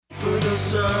Alright,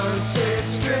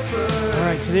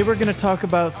 today we're going to talk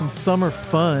about some summer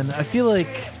fun. I feel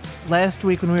like last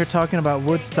week when we were talking about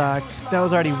Woodstock, that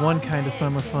was already one kind of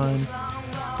summer fun.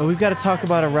 But we've got to talk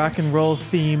about a rock and roll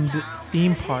themed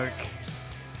theme park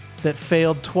that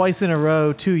failed twice in a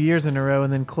row, 2 years in a row,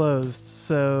 and then closed.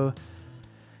 So,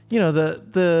 you know,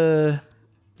 the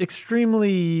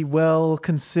extremely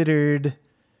well-considered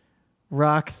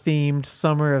rock-themed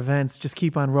summer events just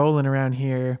keep on rolling around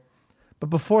here. But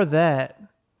before that,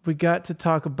 we got to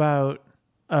talk about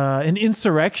an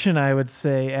insurrection, I would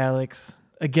say, Alex,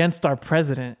 against our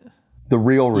president. The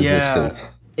real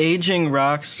resistance. Yeah, aging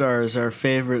rock stars, our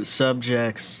favorite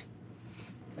subjects,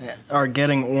 are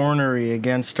getting ornery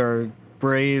against our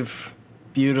brave,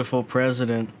 beautiful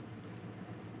president.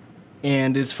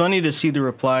 And it's funny to see the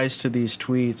replies to these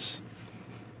tweets.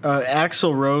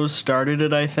 Axl Rose started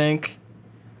it, I think.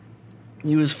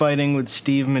 He was fighting with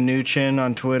Steve Mnuchin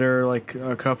on Twitter like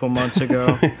a couple months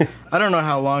ago. I don't know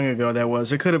how long ago that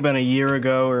was. It could have been a year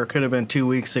ago or it could have been 2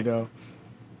 weeks ago.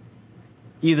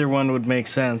 Either one would make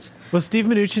sense. Was Steve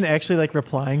Mnuchin actually like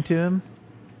replying to him?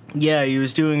 Yeah, he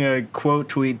was doing a quote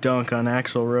tweet dunk on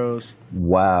Axl Rose.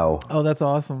 Wow. Oh, that's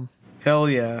awesome. Hell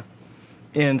yeah.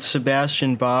 And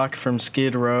Sebastian Bach from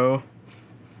Skid Row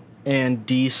and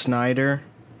Dee Snider.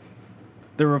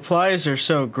 The replies are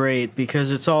so great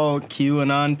because it's all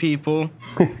QAnon people,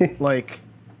 like,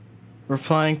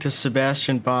 replying to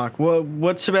Sebastian Bach. Well,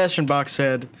 what Sebastian Bach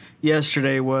said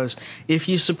yesterday was, if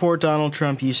you support Donald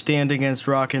Trump, you stand against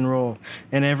rock and roll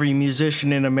and every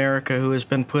musician in America who has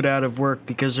been put out of work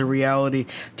because a reality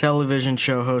television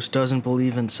show host doesn't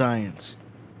believe in science.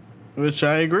 Which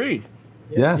I agree.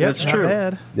 Yeah, that's not true.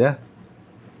 Bad. Yeah.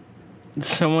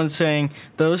 Someone saying,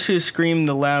 those who scream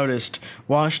the loudest,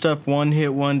 washed up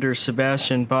one-hit wonder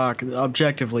Sebastian Bach,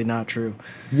 objectively not true.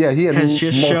 Yeah, he had has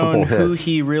just shown hits. who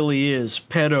he really is.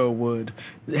 Pedo would.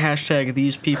 Hashtag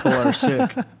these people are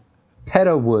sick.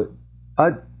 Pedo would.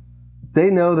 They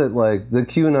know that, like, the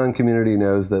QAnon community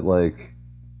knows that, like,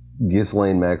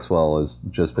 Ghislaine Maxwell has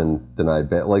just been denied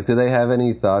bail. Like, do they have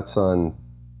any thoughts on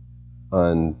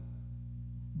the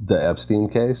Epstein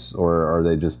case, or are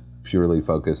they just purely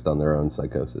focused on their own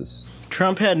psychosis?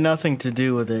 Trump had nothing to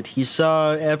do with it. He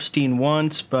saw Epstein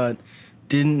once, but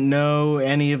didn't know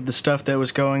any of the stuff that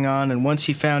was going on. And once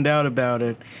he found out about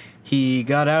it, he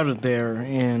got out of there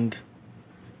and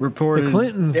reported the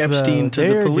Clintons, Epstein to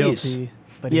the police. Guilty,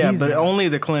 but but only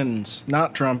the Clintons,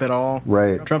 not Trump at all.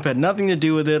 Right. Trump had nothing to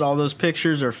do with it. All those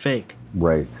pictures are fake.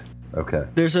 Right. Okay.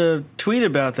 There's a tweet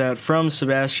about that from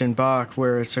Sebastian Bach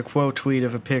where it's a quote tweet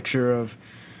of a picture of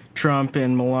Trump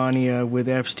and Melania with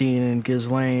Epstein and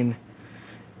Ghislaine.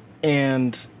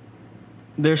 And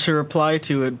there's a reply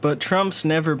to it, but Trump's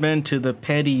never been to the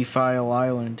Pedophile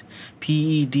Island.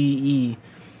 P-E-D-E.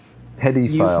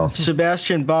 Pedophile.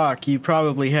 Sebastian Bach, you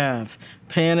probably have.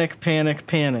 Panic, panic,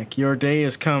 panic. Your day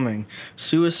is coming.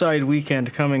 Suicide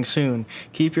weekend coming soon.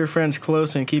 Keep your friends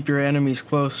close and keep your enemies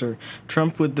closer.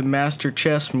 Trump with the master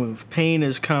chess move. Pain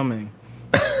is coming.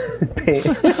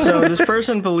 So this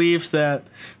person believes that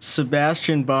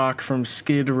Sebastian Bach from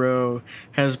Skid Row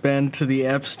has been to the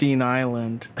Epstein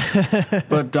Island,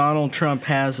 but Donald Trump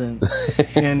hasn't.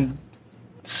 And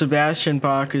Sebastian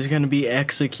Bach is going to be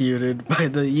executed by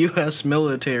the U.S.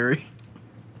 military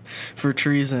for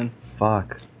treason.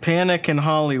 Fuck. Panic in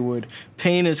Hollywood.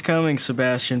 Pain is coming,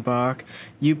 Sebastian Bach.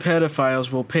 You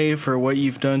pedophiles will pay for what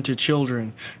you've done to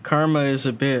children. Karma is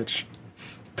a bitch.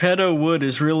 Pedo Wood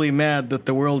is really mad that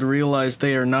the world realized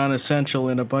they are non-essential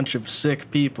and a bunch of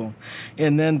sick people,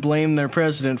 and then blame their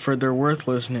president for their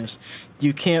worthlessness.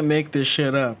 You can't make this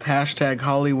shit up. Hashtag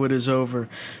Hollywood is over.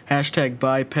 Hashtag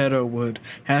buy Pedo Wood.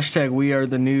 Hashtag we are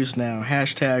the news now.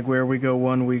 Hashtag where we go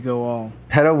one, we go all.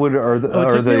 Pedo Wood are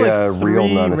the real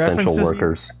non-essential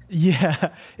workers. Yeah.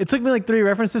 It took me like 3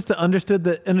 references to understand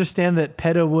that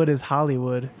Pedo Wood is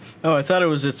Hollywood. Oh, I thought it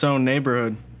was its own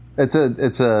neighborhood. It's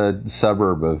a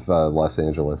suburb of Los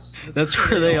Angeles. That's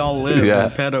where they all live, Yeah.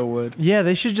 in Pedowood. Yeah,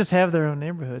 they should just have their own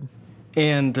neighborhood.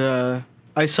 And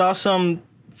I saw some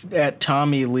at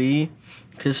Tommy Lee,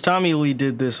 because Tommy Lee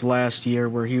did this last year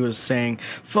where he was saying,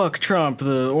 fuck Trump,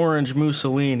 the orange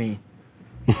Mussolini.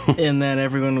 And then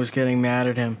everyone was getting mad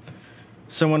at him.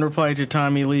 Someone replied to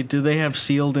Tommy Lee, do they have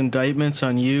sealed indictments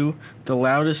on you? The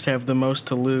loudest have the most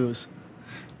to lose.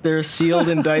 There are sealed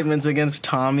indictments against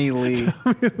Tommy Lee.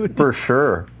 For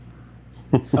sure.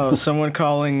 Oh, someone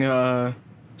calling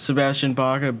Sebastian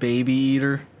Bach a baby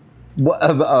eater. What,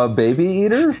 a baby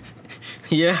eater?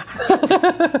 Yeah.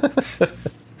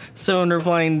 Someone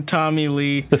replying Tommy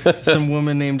Lee, some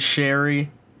woman named Sherry,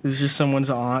 who's just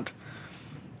someone's aunt.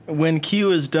 When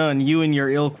Q is done, you and your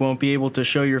ilk won't be able to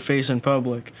show your face in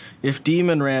public. If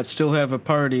demon rats still have a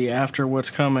party after what's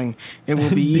coming, it will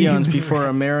be eons before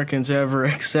Americans ever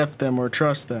accept them or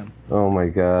trust them. Oh my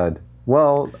God.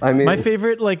 Well, I mean, My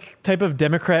favorite type of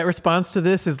Democrat response to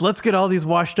this is, let's get all these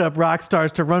washed up rock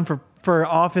stars to run for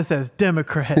office as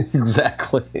Democrats.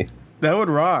 exactly. That would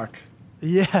rock.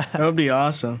 Yeah. That would be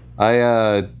awesome.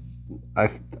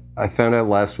 I found out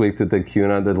last week that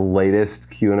the latest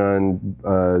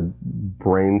QAnon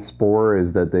brain spore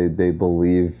is that they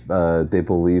believe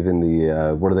in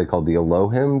the what are they called, the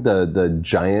Elohim, the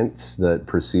giants that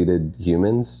preceded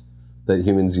humans, that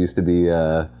humans used to be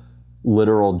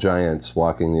literal giants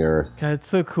walking the earth. God, it's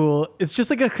so cool. It's just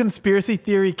like a conspiracy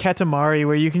theory Katamari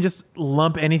where you can just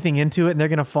lump anything into it and they're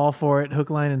going to fall for it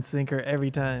hook, line, and sinker every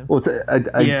time. Well,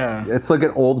 it's like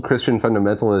an old Christian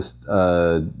fundamentalist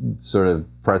sort of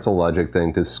pretzel logic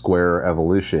thing to square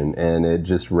evolution, and it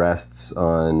just rests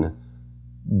on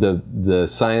the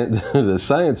science. The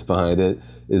science behind it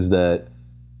is that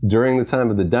during the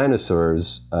time of the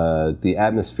dinosaurs, the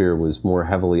atmosphere was more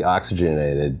heavily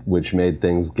oxygenated, which made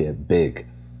things get big.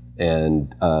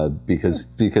 And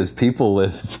because people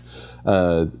lived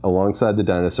alongside the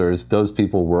dinosaurs, those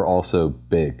people were also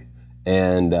big.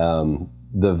 And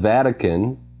the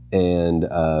Vatican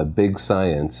and big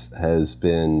science has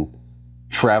been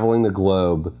traveling the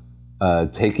globe,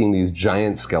 taking these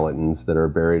giant skeletons that are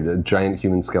buried, giant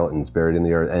human skeletons buried in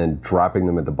the earth, and dropping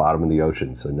them at the bottom of the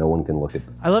ocean so no one can look at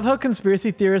them. I love how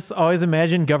conspiracy theorists always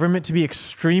imagine government to be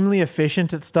extremely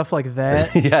efficient at stuff like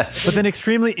that. Yes. But then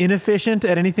extremely inefficient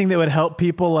at anything that would help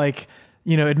people, like,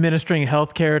 administering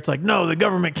healthcare. It's like, no, the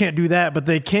government can't do that, but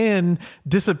they can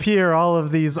disappear all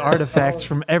of these artifacts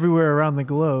from everywhere around the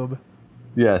globe.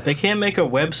 Yes. They can't make a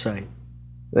website.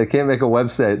 They can't make a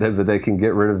website, but they can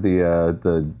get rid of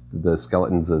the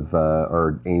skeletons of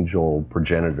our angel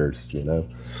progenitors,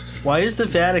 Why is the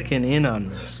Vatican in on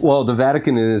this? Well, the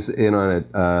Vatican is in on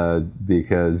it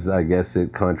because I guess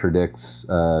it contradicts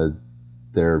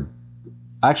their...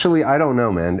 Actually, I don't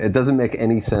know, man. It doesn't make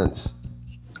any sense.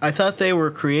 I thought they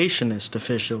were creationist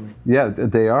officially. Yeah,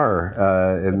 they are.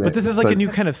 But this is like a new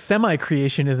kind of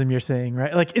semi-creationism you're saying,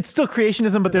 right? Like, it's still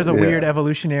creationism, but there's a weird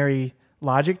evolutionary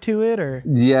logic to it, or?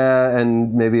 Yeah,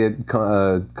 and maybe it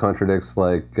contradicts,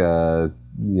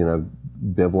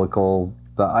 biblical...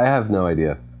 I have no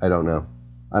idea. I don't know.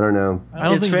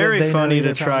 It's very funny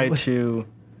to try to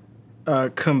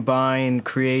combine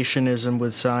creationism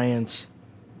with science.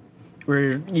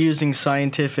 We're using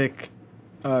scientific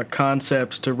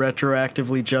concepts to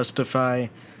retroactively justify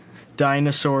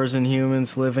dinosaurs and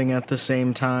humans living at the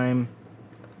same time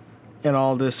and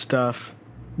all this stuff.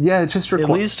 Yeah, it just it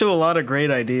leads to a lot of great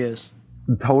ideas.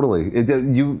 Totally.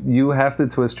 You have to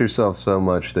twist yourself so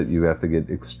much that you have to get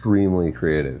extremely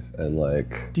creative and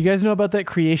Do you guys know about that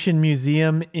Creation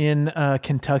Museum in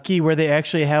Kentucky where they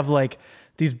actually have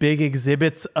these big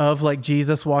exhibits of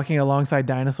Jesus walking alongside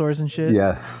dinosaurs and shit?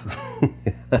 Yes.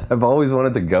 I've always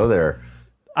wanted to go there.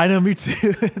 I know, me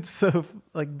too. It's so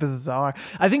bizarre.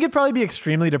 I think it'd probably be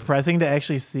extremely depressing to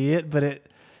actually see it, but it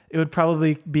would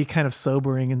probably be kind of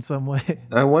sobering in some way.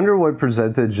 I wonder what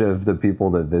percentage of the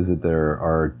people that visit there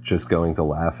are just going to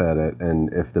laugh at it,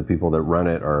 and if the people that run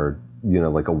it are,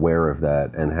 aware of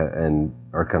that and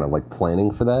are kind of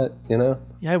planning for that,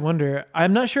 Yeah, I wonder.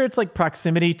 I'm not sure it's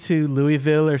proximity to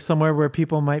Louisville or somewhere where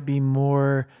people might be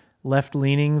more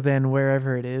left-leaning than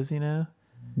wherever it is, Yeah,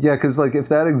 because if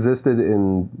that existed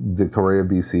in Victoria,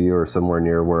 BC, or somewhere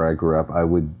near where I grew up, I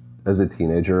would, as a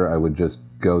teenager, I would just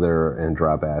go there and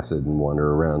drop acid and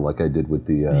wander around like I did with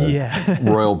the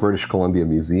Royal British Columbia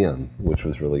Museum, which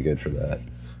was really good for that.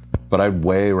 But I'd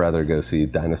way rather go see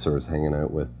dinosaurs hanging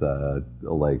out with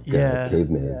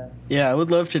cavemen. Yeah, I would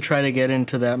love to try to get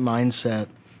into that mindset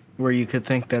where you could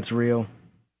think that's real.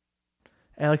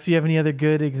 Alex, do you have any other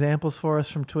good examples for us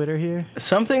from Twitter here?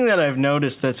 Something that I've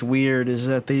noticed that's weird is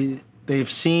that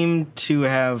they've seemed to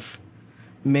have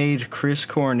made Chris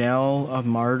Cornell a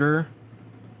martyr.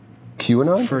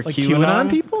 QAnon? For QAnon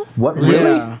people? What,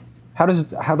 really? Yeah. How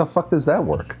the fuck does that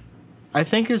work? I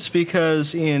think it's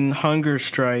because in Hunger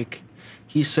Strike,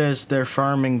 he says they're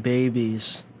farming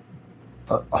babies.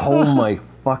 Oh my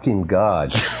fucking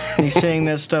God. He's saying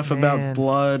that stuff about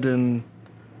blood and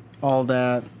all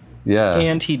that. Yeah.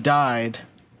 And he died.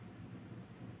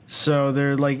 So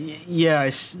they're I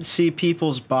see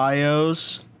people's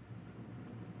bios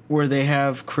where they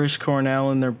have Chris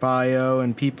Cornell in their bio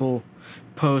and people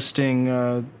posting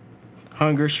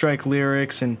Hunger Strike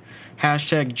lyrics and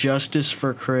hashtag justice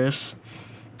for Chris.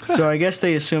 So I guess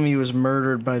they assume he was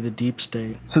murdered by the deep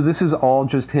state. So this is all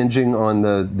just hinging on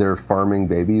their farming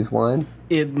babies line?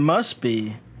 It must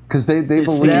be. Because they It's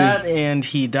believe that, and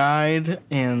he died,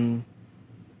 and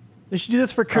They should do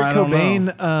this for Kurt I don't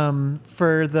Cobain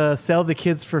for the Sell the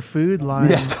Kids for Food line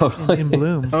Yeah, totally. in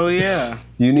Bloom. oh yeah,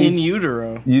 You need- in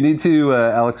utero. you need to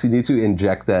Alex. You need to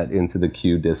inject that into the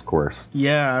Q discourse.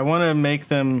 Yeah, I want to make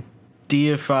them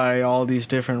deify all these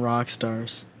different rock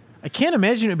stars. I can't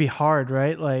imagine it'd be hard,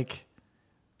 right? Like,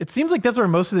 it seems like that's where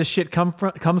most of this shit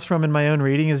comes from in my own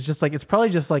reading. Is just like it's probably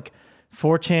just like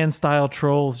 4chan style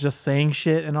trolls just saying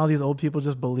shit, and all these old people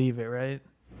just believe it, right?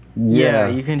 Yeah,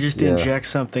 you can just yeah. inject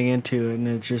something into it, and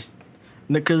it just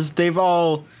because they've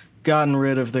all gotten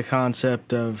rid of the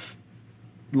concept of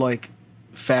like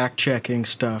fact checking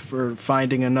stuff or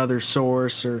finding another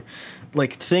source or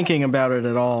like thinking about it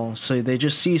at all. So they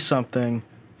just see something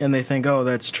and they think, oh,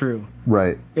 that's true,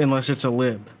 Right. unless it's a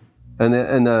lib. And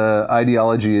the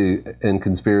ideology and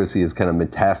conspiracy is kind of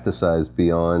metastasized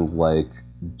beyond like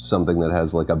something that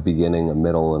has like a beginning, a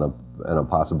middle, and a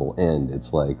possible end.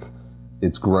 It's like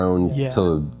it's grown Yeah.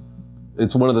 to.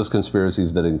 It's one of those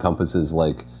conspiracies that encompasses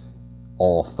like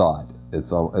all thought.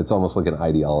 It's almost like an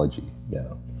ideology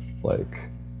now, like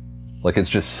it's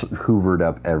just hoovered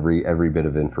up every bit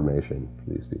of information for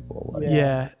these people. Like,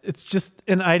 Yeah, it's just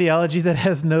an ideology that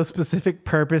has no specific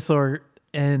purpose or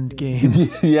end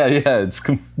game. yeah, it's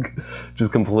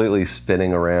just completely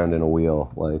spinning around in a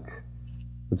wheel. Like,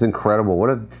 it's incredible. What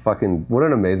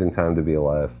an amazing time to be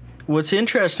alive. What's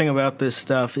interesting about this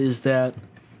stuff is that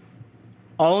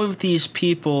all of these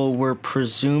people were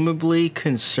presumably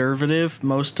conservative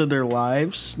most of their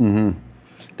lives. Mm-hmm.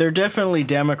 They're definitely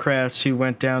Democrats who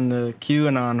went down the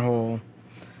QAnon hole.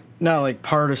 Not like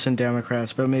partisan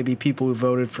Democrats, but maybe people who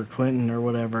voted for Clinton or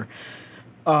whatever.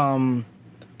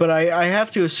 But I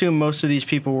have to assume most of these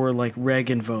people were like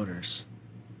Reagan voters.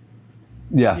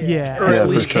 Yeah. Yeah. Or Yeah, at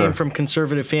least for sure. came from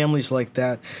conservative families like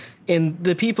that. And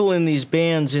the people in these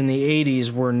bands in the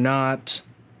 80s were not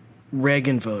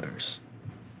Reagan voters.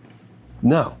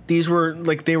 No. These were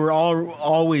like they were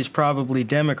always probably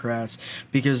Democrats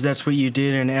because that's what you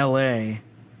did in LA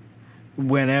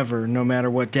whenever, no matter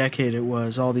what decade it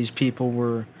was. All these people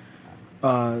were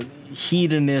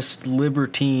hedonist,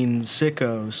 libertine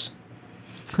sickos.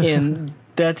 And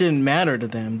that didn't matter to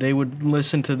them. They would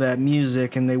listen to that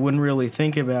music and they wouldn't really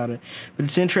think about it. But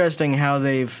it's interesting how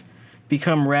they've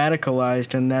become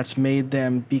radicalized, and that's made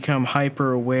them become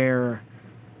hyper aware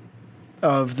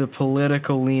of the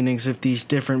political leanings of these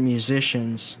different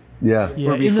musicians. Yeah. Yeah,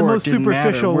 Where in the before it most didn't matter,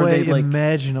 superficial where way they, like-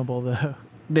 imaginable, though.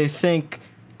 They think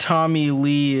Tommy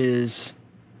Lee is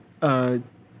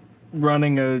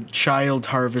running a child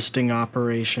harvesting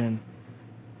operation,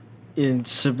 and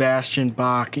Sebastian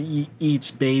Bach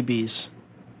eats babies.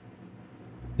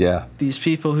 Yeah. These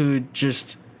people who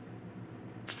just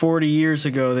 40 years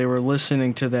ago they were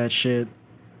listening to that shit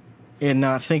and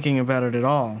not thinking about it at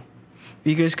all.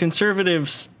 Because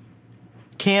conservatives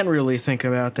can't really think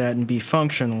about that and be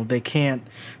functional. They can't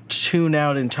tune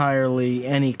out entirely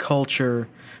any culture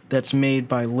that's made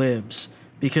by libs,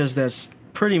 because that's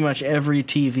pretty much every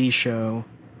TV show,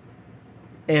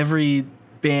 every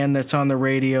band that's on the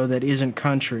radio that isn't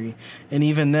country. And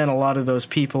even then, a lot of those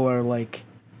people are like,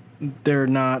 they're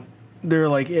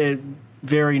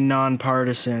very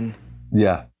nonpartisan.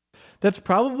 Yeah. That's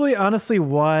probably honestly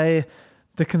why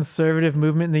the conservative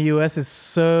movement in the U.S. is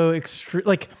so extreme.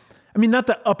 Like, I mean, not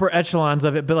the upper echelons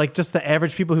of it, but like just the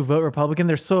average people who vote Republican,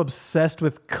 they're so obsessed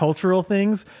with cultural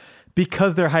things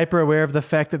because they're hyper aware of the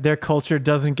fact that their culture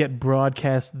doesn't get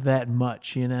broadcast that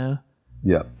much, you know?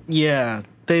 Yeah. Yeah,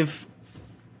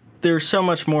 they're so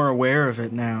much more aware of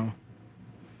it now.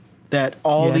 That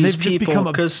all Yeah, and these they've just people, become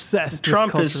because obsessed with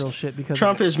Trump cultural shit because of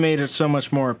Trump it. has made it so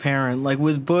much more apparent. Like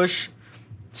with Bush,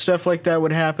 stuff like that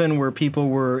would happen where people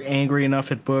were angry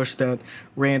enough at Bush that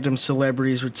random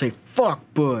celebrities would say "fuck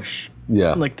Bush,"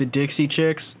 Yeah. like the Dixie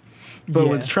Chicks. But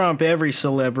Yeah. with Trump, every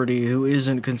celebrity who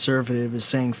isn't conservative is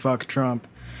saying "fuck Trump,"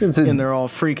 It's and they're all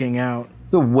freaking out.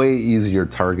 a way easier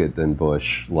target than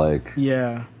Bush. Like,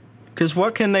 Yeah, because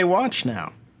what can they watch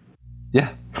now?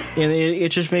 yeah. And it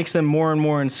just makes them more and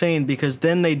more insane, because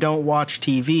then they don't watch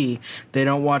TV. They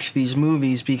don't watch these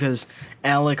movies because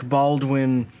Alec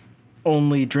Baldwin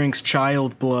only drinks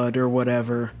child blood or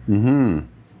whatever. Mm-hmm.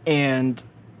 And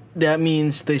that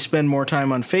means they spend more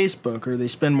time on Facebook, or they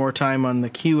spend more time on the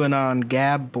QAnon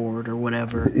Gab board or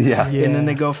whatever. Yeah. Yeah. And then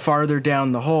they go farther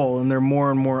down the hole, and they're more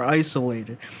and more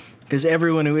isolated. Because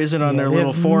everyone who isn't on Yeah, their they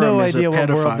little have forum no is a idea what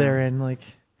world pedophile. they're in. Like,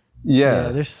 Yeah.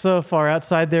 they're so far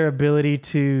outside their ability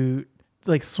to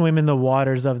like swim in the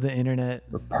waters of the internet.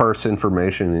 Parse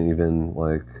information, even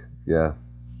like, yeah.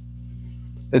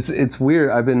 It's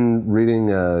weird. I've been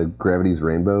reading Gravity's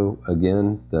Rainbow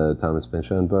again, the Thomas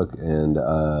Pynchon book, and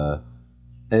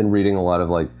reading a lot of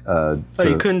like.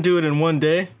 You couldn't do it in one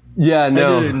day? Yeah,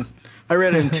 no. I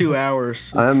read it in 2 hours.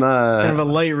 It's kind of a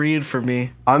light read for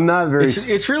me. I'm not very.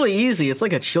 It's really easy. It's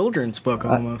like a children's book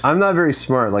almost. I'm not very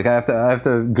smart. Like I have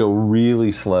to go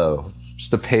really slow,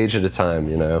 just a page at a time,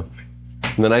 you know.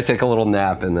 And then I take a little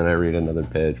nap, and then I read another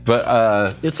page.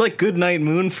 But it's like Goodnight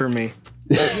Moon for me.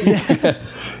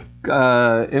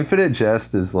 Infinite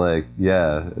Jest is like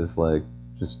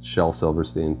just Shel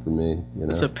Silverstein for me. You know,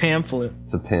 it's a pamphlet.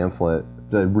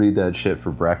 I read that shit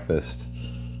for breakfast.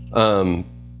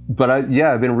 But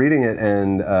I've been reading it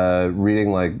and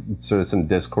reading like sort of some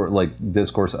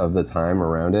discourse of the time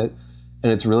around it,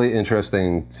 and it's really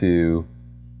interesting to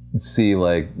see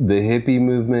like the hippie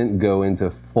movement go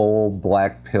into full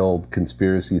black-pilled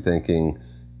conspiracy thinking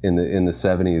in the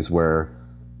 70s, where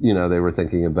you know they were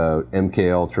thinking about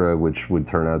MK Ultra, which would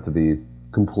turn out to be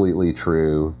completely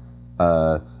true.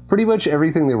 Pretty much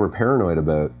everything they were paranoid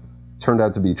about turned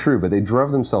out to be true, but they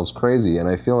drove themselves crazy, and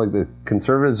I feel like the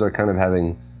conservatives are kind of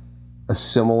having a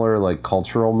similar like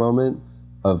cultural moment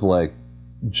of like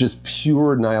just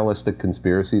pure nihilistic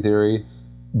conspiracy theory,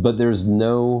 but there's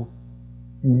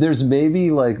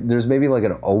maybe like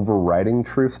an overriding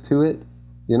truth to it,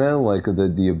 you know, like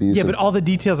the abuse. Yeah, but all the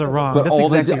details are wrong. But that's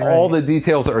exactly right. All the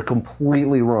details are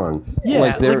completely wrong. Yeah,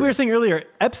 like we were saying earlier,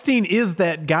 Epstein is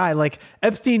that guy. Like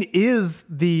Epstein is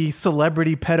the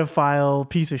celebrity pedophile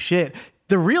piece of shit.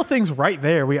 The real thing's right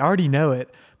there. We already know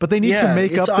it. But they need to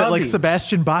make up that like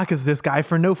Sebastian Bach is this guy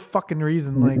for no fucking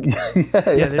reason. Like,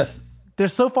 they're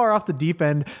so far off the deep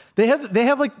end. They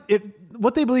have like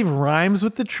what they believe rhymes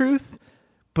with the truth,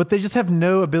 but they just have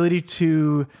no ability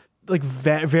to like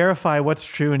verify what's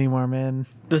true anymore, man.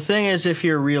 The thing is, if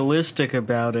you're realistic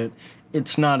about it,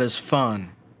 it's not as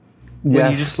fun.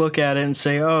 When you just look at it and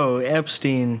say, "Oh,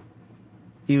 Epstein,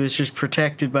 he was just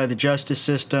protected by the justice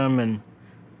system and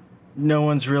no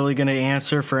one's really going to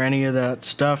answer for any of that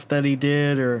stuff that he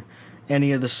did or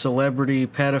any of the celebrity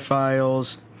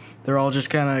pedophiles. They're all just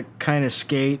kind of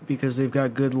skate because they've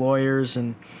got good lawyers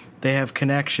and they have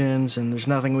connections and there's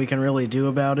nothing we can really do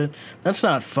about it." That's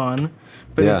not fun.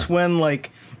 But it's when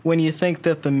you think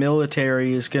that the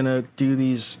military is going to do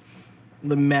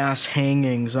the mass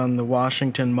hangings on the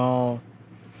Washington Mall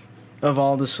of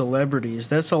all the celebrities,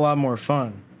 that's a lot more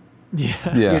fun. Yeah.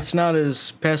 It's not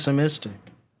as pessimistic.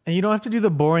 And you don't have to do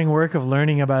the boring work of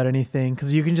learning about anything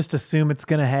because you can just assume it's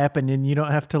going to happen and you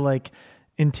don't have to like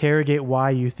interrogate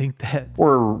why you think that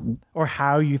or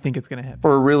how you think it's going to happen.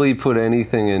 Or really put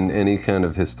anything in any kind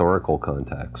of historical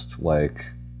context. Like,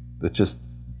 it just,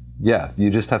 you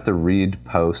just have to read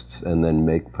posts and then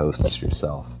make posts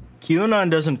yourself. QAnon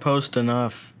doesn't post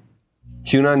enough.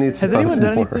 QAnon needs to post more. Has anyone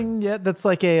done anything yet that's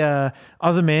like a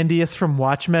Ozymandias from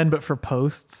Watchmen, but for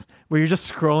posts, where you're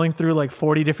just scrolling through like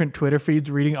 40 different Twitter feeds,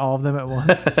 reading all of them at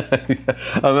once?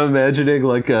 I'm imagining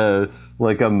like a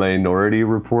Minority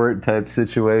Report type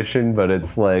situation, but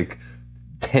it's like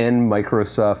 10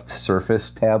 Microsoft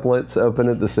Surface tablets open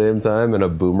at the same time and a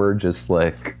boomer just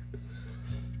like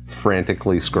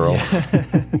frantically scroll.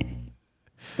 Yeah.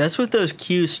 That's what those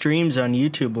Q streams on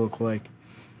YouTube look like.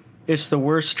 It's the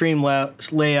worst stream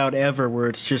layout ever, where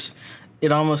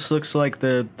it almost looks like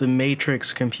the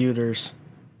Matrix computers.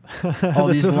 All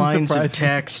these lines of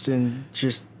text and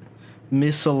just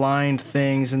misaligned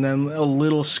things, and then a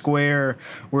little square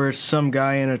where it's some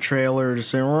guy in a trailer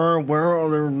just saying, "Where are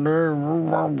they?"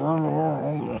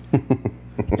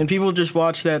 And people just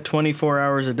watch that 24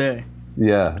 hours a day.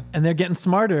 Yeah. And they're getting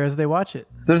smarter as they watch it.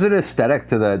 There's an aesthetic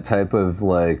to that type of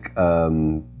like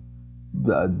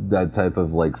that type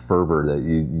of like fervor that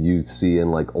you see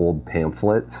in like old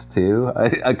pamphlets too.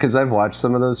 Because I've watched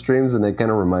some of those streams and they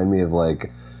kind of remind me of like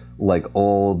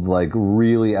old like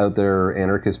really out there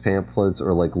anarchist pamphlets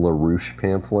or like LaRouche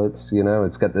pamphlets. You know,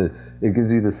 it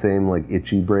gives you the same like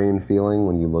itchy brain feeling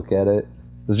when you look at it.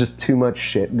 There's just too much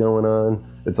shit going on.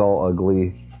 It's all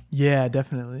ugly. Yeah,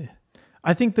 definitely.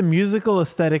 I think the musical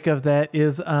aesthetic of that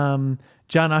is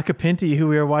John Acapinti, who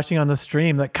we were watching on the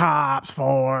stream, the Cops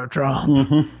for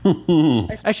Trump.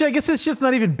 Actually, I guess it's just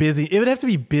not even busy. It would have to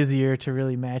be busier to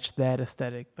really match that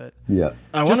aesthetic. But yeah,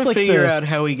 I want to figure out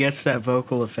how he gets that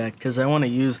vocal effect because I want to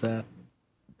use that.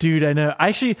 Dude, I know.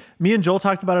 Me and Joel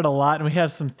talked about it a lot, and we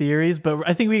have some theories, but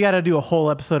I think we got to do a whole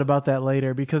episode about that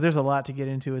later because there's a lot to get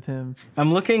into with him.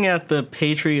 I'm looking at the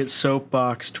Patriot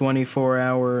Soapbox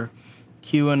 24-hour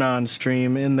QAnon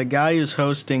stream, and the guy who's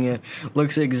hosting it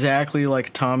looks exactly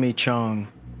like Tommy Chong.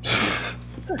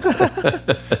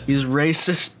 He's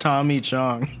racist Tommy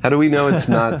Chong. How do we know it's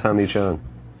not Tommy Chong?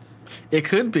 It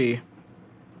could be.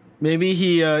 Maybe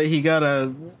he got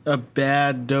a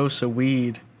bad dose of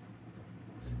weed.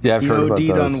 Yeah, I've he heard OD'd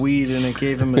about those. on weed and it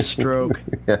gave him a stroke.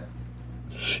 Yeah.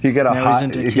 He got a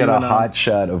hot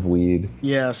shot of weed.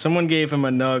 Yeah, someone gave him a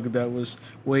nug that was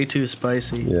way too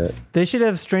spicy. Yeah. They should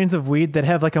have strains of weed that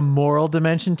have like a moral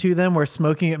dimension to them, where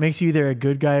smoking it makes you either a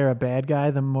good guy or a bad guy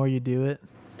the more you do it.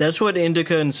 That's what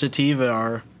indica and sativa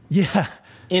are. Yeah.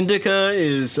 Indica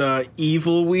is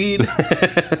evil weed.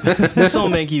 This will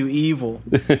make you evil.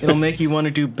 It'll make you want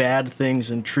to do bad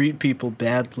things and treat people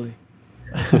badly.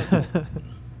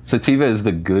 Sativa is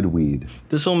the good weed.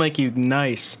 This will make you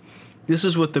nice. This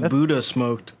is what the Buddha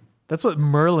smoked. That's what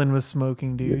Merlin was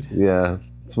smoking, dude. Yeah.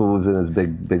 That's what was in his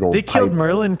big old They killed pipe.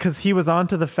 Merlin because he was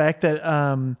onto the fact that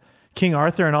King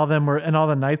Arthur and all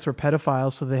the knights were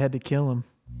pedophiles, so they had to kill him.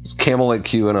 It's Camelot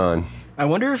QAnon. I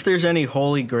wonder if there's any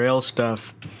Holy Grail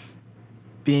stuff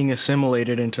being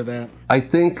assimilated into that.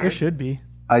 There should be.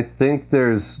 I think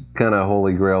there's kind of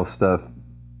Holy Grail stuff.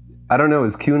 I don't know,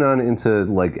 is QAnon into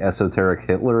like esoteric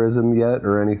Hitlerism yet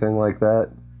or anything like that?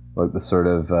 Like the sort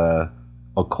of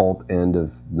occult end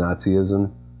of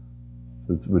Nazism,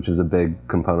 which is a big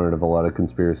component of a lot of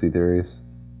conspiracy theories.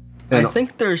 And I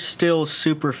think they're still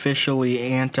superficially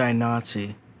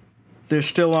anti-Nazi. They're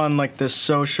still on like the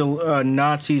social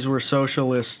Nazis were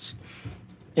socialists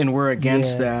and we're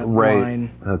against that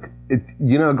line. Okay.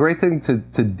 A great thing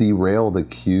to derail the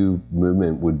Q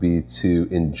movement would be to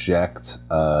inject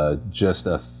just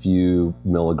a few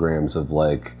milligrams of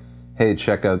like, hey,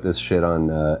 check out this shit on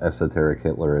esoteric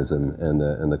Hitlerism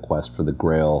and the quest for the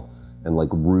Grail and like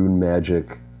rune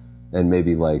magic and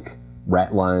maybe like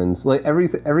rat lines, like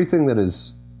everything that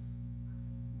is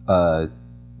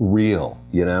real,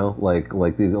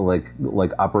 like these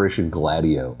like Operation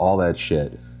Gladio, all that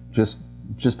shit.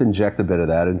 Just inject a bit of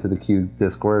that into the Q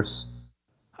discourse.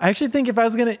 I actually think if I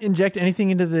was going to inject anything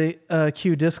into the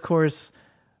Q discourse,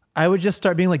 I would just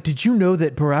start being like, did you know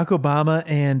that Barack Obama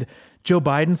and Joe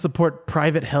Biden support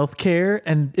private healthcare,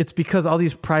 and it's because all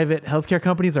these private healthcare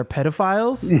companies are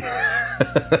pedophiles?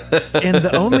 And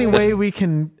the only way we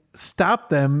can stop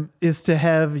them is to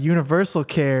have universal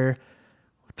care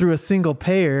through a single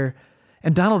payer.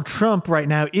 And Donald Trump right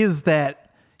now is that.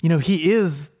 He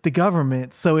is the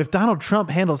government. So if Donald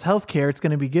Trump handles healthcare, it's going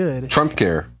to be good. Trump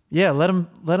care. Yeah, let him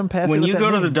pass it. When with you that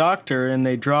go to name. the doctor and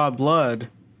they draw blood,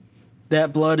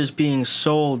 that blood is being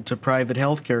sold to private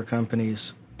healthcare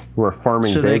companies. Who are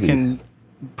farming so babies. They can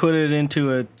put it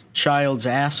into a child's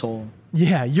asshole.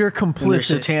 Yeah, you're In their complicit.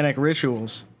 satanic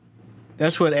rituals.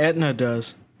 That's what Aetna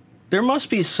does. There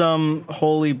must be some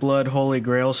holy blood, holy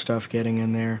grail stuff getting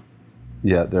in there.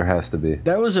 Yeah, there has to be.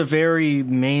 That was a very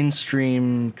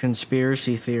mainstream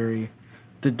conspiracy theory,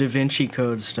 the Da Vinci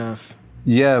Code stuff.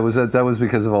 Yeah, that was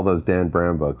because of all those Dan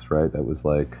Brown books, right? That was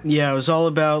like... Yeah, it was all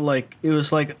about it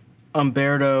was like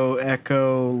Umberto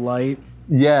Eco Light.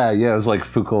 Yeah, it was like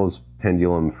Foucault's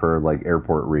pendulum for like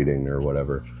airport reading or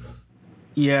whatever.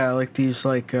 Yeah, like these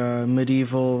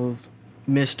medieval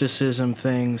mysticism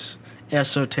things,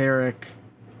 esoteric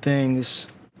things.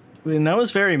 I mean, that was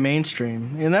very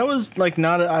mainstream. And that was like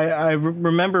not... I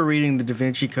remember reading the Da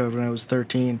Vinci Code when I was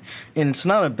 13, and it's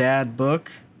not a bad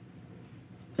book.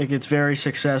 Like, it's very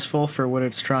successful for what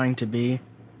it's trying to be.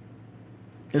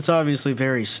 It's obviously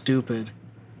very stupid.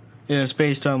 And it's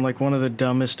based on like one of the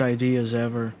dumbest ideas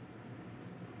ever.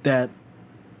 That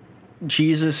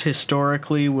Jesus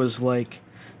historically was like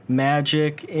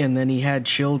magic, and then he had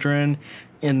children,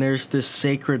 and there's this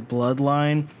sacred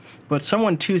bloodline. But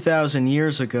someone 2,000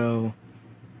 years ago,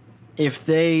 if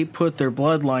they put their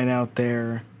bloodline out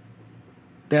there,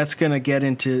 that's going to get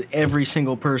into every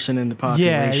single person in the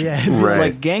population. Yeah. Right.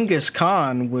 Like Genghis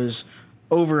Khan was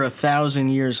over 1,000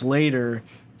 years later,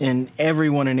 and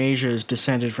everyone in Asia is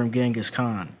descended from Genghis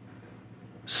Khan.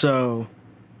 So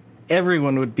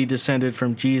everyone would be descended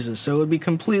from Jesus. So it would be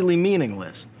completely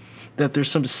meaningless that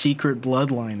there's some secret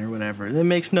bloodline or whatever. It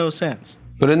makes no sense.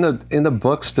 But in the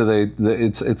books,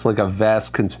 it's like a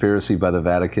vast conspiracy by the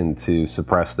Vatican to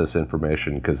suppress this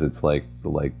information because it's like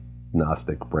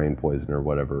Gnostic brain poison or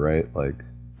whatever, right? Like,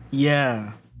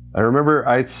 Yeah. I remember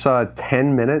I saw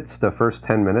the first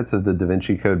 10 minutes of the Da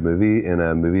Vinci Code movie in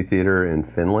a movie theater in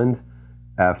Finland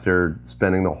after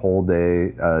spending the whole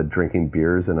day drinking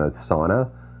beers in a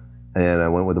sauna, and I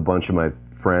went with a bunch of my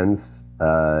friends.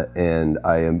 And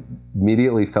I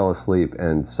immediately fell asleep,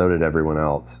 and so did everyone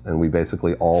else. And we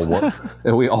basically all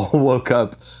woke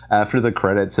up after the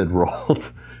credits had rolled,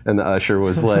 and the usher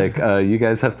was like, "You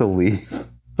guys have to leave."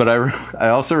 But I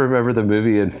also remember the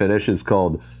movie in Finnish is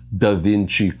called Da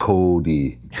Vinci Code,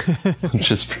 which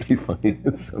is pretty funny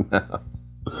somehow.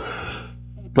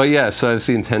 But yeah, so I've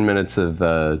seen 10 minutes of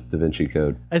Da Vinci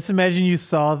Code. I just imagine you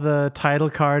saw the title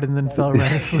card and then fell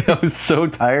right asleep. I was so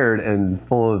tired and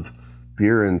full of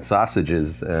beer and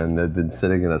sausages, and I'd been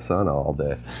sitting in a sauna all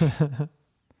day.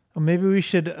 Well, maybe we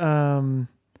should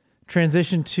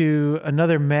transition to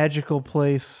another magical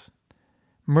place,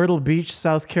 Myrtle Beach,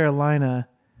 South Carolina.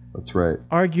 That's right.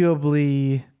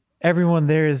 Arguably, everyone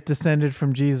there is descended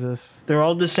from Jesus. They're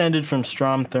all descended from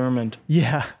Strom Thurmond.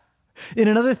 Yeah. In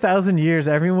another 1,000 years,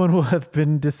 everyone will have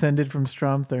been descended from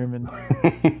Strom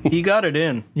Thurmond. He got it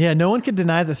in. Yeah, no one could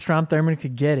deny that Strom Thurmond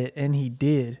could get it, and he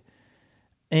did.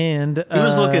 And he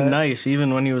was looking nice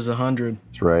even when he was 100.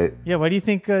 That's right. Yeah, why do you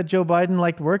think Joe Biden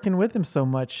liked working with him so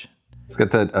much? He's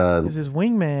got that He's his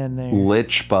wingman there.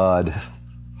 lich bod,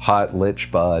 hot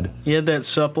lich bod. He had that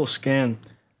supple skin.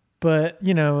 But,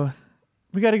 you know,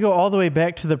 we got to go all the way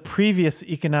back to the previous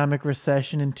economic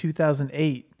recession in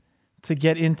 2008 to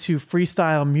get into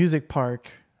Freestyle Music Park.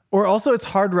 Or also it's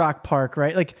Hard Rock Park,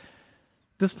 right? Like,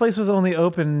 this place was only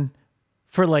open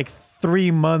for like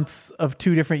 3 months of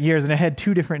 2 different years, and it had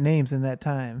 2 different names in that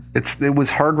time. It was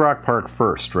Hard Rock Park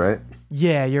first, right?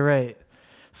 Yeah, you're right.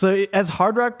 So as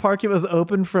Hard Rock Park, it was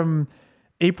open from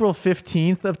April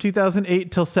 15th of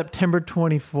 2008 till September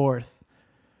 24th.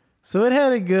 So it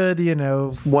had a good,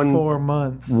 4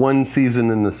 months. One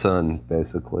season in the sun,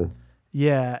 basically.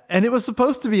 Yeah, and it was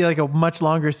supposed to be like a much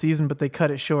longer season, but they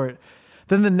cut it short.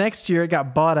 Then the next year it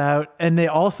got bought out, and they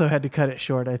also had to cut it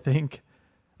short, I think.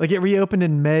 Like, it reopened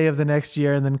in May of the next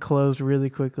year and then closed really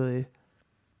quickly.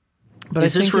 But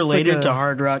Is this related to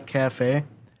Hard Rock Cafe?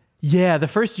 Yeah, the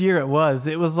first year it was.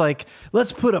 It was like,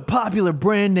 let's put a popular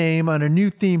brand name on a new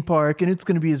theme park, and it's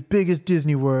going to be as big as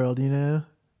Disney World, you know?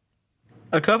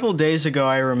 A couple days ago,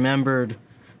 I remembered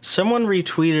someone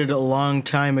retweeted a long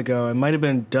time ago. It might have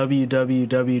been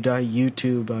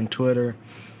www.youtube on Twitter.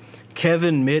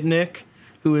 Kevin Mitnick,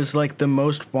 who is like the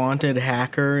most wanted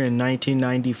hacker in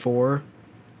 1994.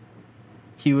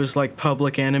 He was like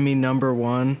public enemy number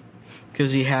 1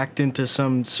 because he hacked into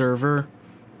some server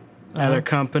at a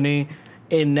company.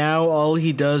 And now all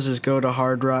he does is go to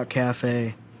Hard Rock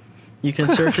Cafe. You can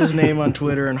search his name on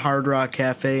Twitter and Hard Rock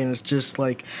Cafe, and it's just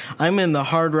like, I'm in the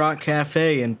Hard Rock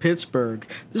Cafe in Pittsburgh.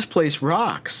 This place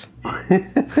rocks.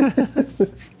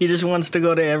 He just wants to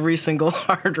go to every single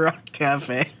Hard Rock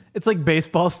Cafe. It's like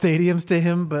baseball stadiums to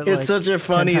him, but it's like such a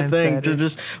funny 10 times thing sadder. to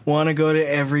just want to go to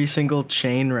every single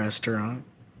chain restaurant.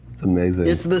 It's amazing.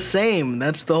 It's the same.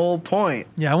 That's the whole point.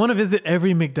 Yeah, I want to visit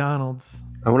every McDonald's.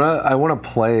 I want to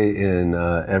play in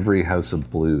every House of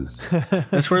Blues.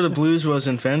 That's where the blues was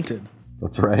invented.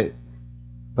 That's right.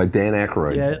 By Dan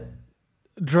Aykroyd. Yeah,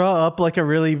 draw up like a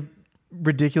really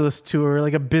ridiculous tour,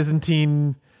 like a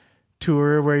Byzantine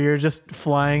tour where you're just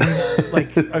flying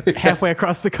like halfway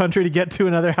across the country to get to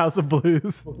another House of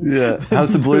Blues. Yeah,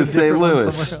 House of Blues, St.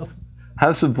 Louis.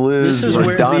 House of Blues. This is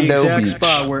where the exact Beach.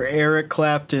 spot where Eric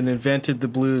Clapton invented the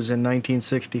blues in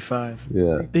 1965.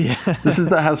 Yeah. Yeah. This is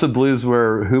the House of Blues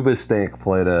where Hoobastank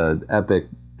played an epic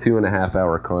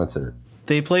 2.5-hour concert.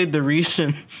 They played the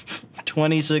Reason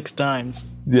 26 times.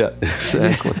 Yeah,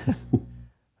 exactly.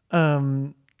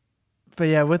 But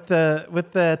yeah, with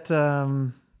that,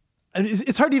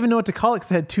 it's hard to even know what to call it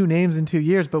because it had 2 names in 2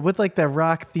 years. But with like that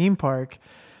rock theme park,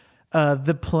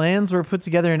 the plans were put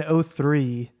together in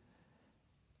 2003.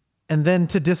 And then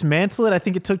to dismantle it, I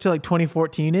think it took to like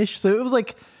 2014-ish. So it was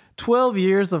like 12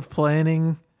 years of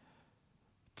planning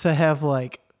to have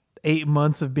like 8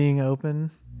 months of being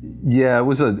open. Yeah, it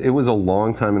was a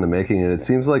long time in the making, and it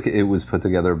seems like it was put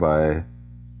together by.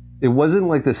 It wasn't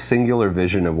like the singular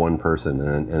vision of one person,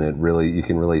 and it really, you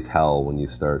can really tell when you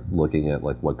start looking at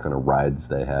like what kind of rides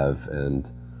they have and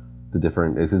the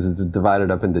different, because it's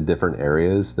divided up into different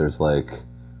areas. There's like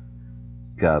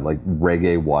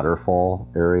reggae waterfall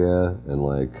area and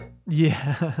like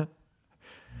Yeah.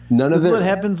 none of That's it. what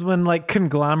happens when like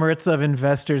conglomerates of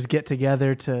investors get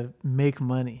together to make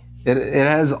money. It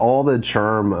has all the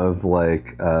charm of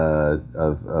like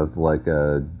of like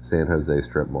a San Jose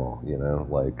strip mall, you know,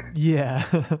 like. Yeah.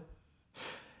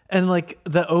 And like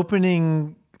the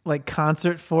opening like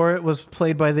concert for it was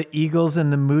played by the Eagles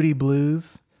and the Moody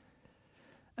Blues.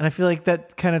 And I feel like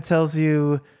that kind of tells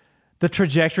you the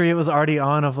trajectory it was already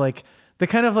on of like the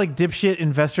kind of like dipshit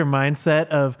investor mindset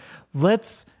of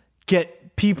let's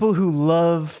get people who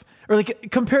love, or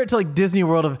like compare it to like Disney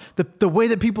World of the way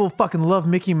that people fucking love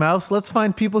Mickey Mouse. Let's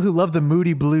find people who love the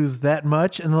Moody Blues that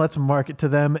much and let's market to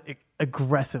them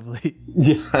aggressively.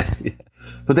 Yeah.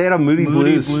 But they had a Moody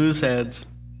Blues heads.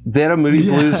 They had a Moody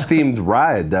Blues themed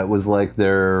ride that was like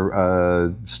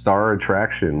their star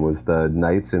attraction was the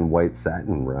Knights in White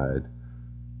Satin ride,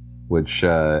 which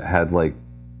had like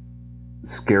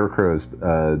scarecrows. It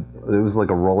was like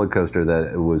a roller coaster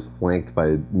that was flanked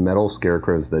by metal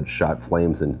scarecrows that shot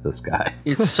flames into the sky.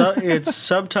 It's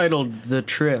subtitled The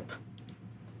Trip.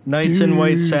 Knights in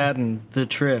White Satin, The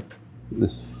Trip.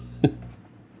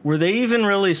 Were they even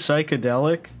really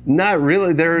psychedelic? Not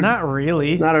really. Not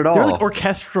really. Not at all. They're like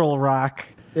orchestral rock.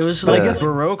 It was like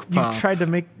Baroque pop. You tried to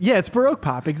make... Yeah, it's Baroque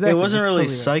pop, exactly. It wasn't really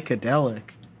totally psychedelic.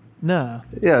 Right. No.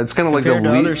 Yeah, it's kind of like the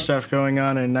compared to other stuff going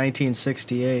on in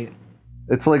 1968.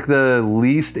 It's like the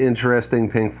least interesting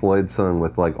Pink Floyd song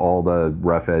with like all the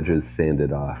rough edges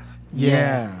sanded off.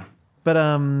 Yeah. But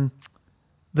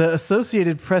the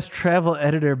Associated Press travel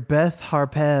editor Beth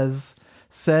Harpaz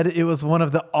said it was one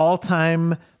of the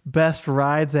all-time best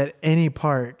rides at any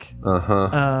park.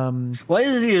 Why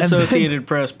is the Associated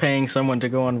Press paying someone to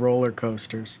go on roller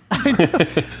coasters? I know.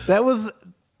 That was,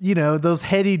 those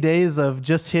heady days of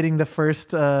just hitting the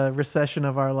first recession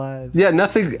of our lives. Yeah,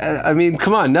 nothing. I mean,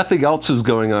 come on, nothing else was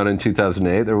going on in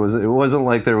 2008. It wasn't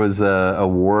like there was a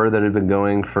war that had been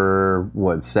going for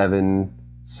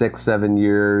 6, 7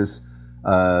 years.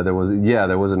 There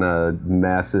wasn't a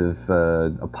massive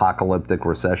apocalyptic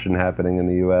recession happening in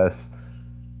the U.S.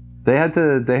 They had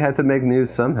to make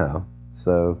news somehow.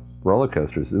 So roller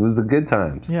coasters. It was the good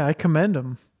times. Yeah, I commend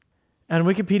them. And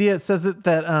Wikipedia, it says that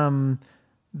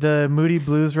the Moody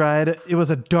Blues ride, it was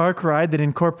a dark ride that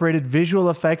incorporated visual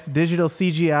effects, digital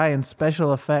CGI, and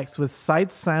special effects with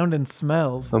sights, sound, and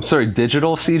smells. I'm sorry,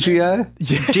 digital CGI?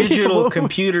 Digital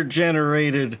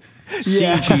computer-generated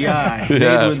CGI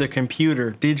made with a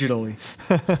computer digitally.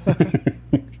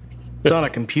 It's on a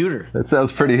computer. That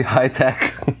sounds pretty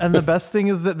high-tech. And the best thing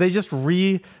is that they just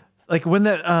when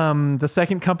the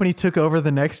second company took over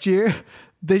the next year,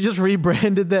 they just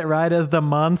rebranded that ride as the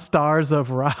Monstars of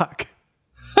Rock.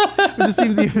 It just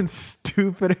seems even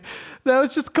stupider. That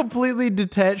was just completely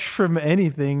detached from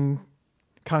anything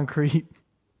concrete.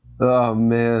 Oh,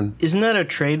 man. Isn't that a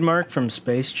trademark from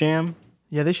Space Jam?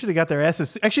 Yeah, they should have got their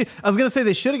asses. Actually, I was going to say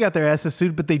they should have got their asses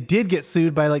sued, but they did get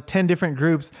sued by like 10 different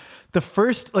groups. The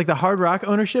first, the Hard Rock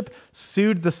ownership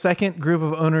sued the second group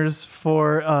of owners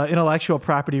for intellectual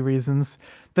property reasons.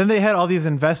 Then they had all these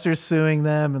investors suing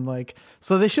them, and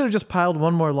so they should have just piled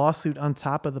one more lawsuit on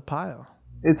top of the pile.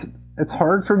 It's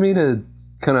hard for me to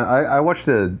kind of. I watched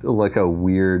a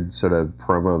weird sort of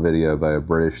promo video by a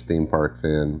British theme park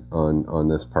fan on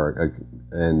this park,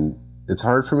 and it's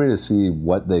hard for me to see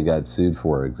what they got sued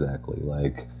for exactly.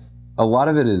 Like, a lot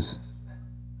of it is,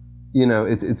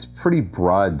 it's pretty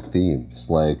broad themes.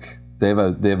 Like, they have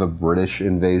a British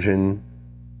invasion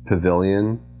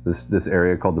pavilion, this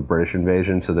area called the British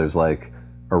Invasion. So there's like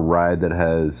a ride that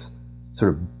has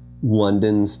sort of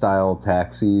London style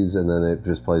taxis, and then it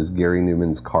just plays Gary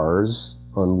Newman's Cars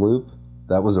on loop.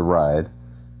 That was a ride.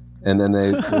 And then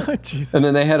they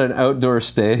they had an outdoor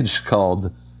stage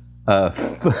called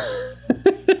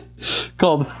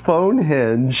called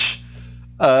Phonehenge,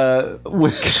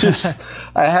 which is,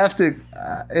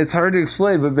 it's hard to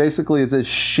explain, but basically it's a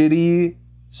shitty,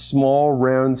 small,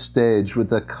 round stage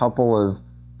with a couple of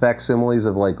facsimiles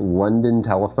of London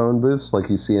telephone booths like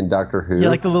you see in Doctor Who. Yeah,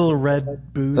 like the little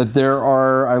red booths.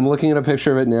 I'm looking at a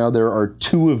picture of it now, there are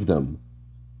 2 of them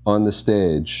on the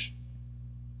stage.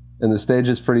 And the stage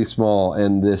is pretty small,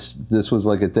 and this was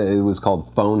it was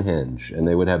called Phonehenge, and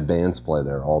they would have bands play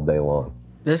there all day long.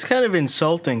 That's kind of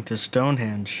insulting to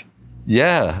Stonehenge.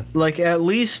 Yeah. At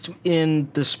least in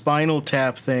the Spinal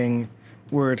Tap thing,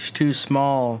 where it's too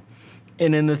small,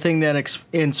 and in the thing that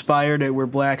inspired it, where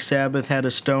Black Sabbath had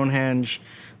a Stonehenge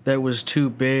that was too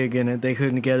big, and they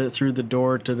couldn't get it through the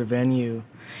door to the venue.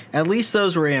 At least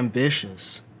those were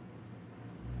ambitious.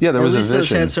 Yeah, there was a vision. At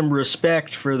least those had some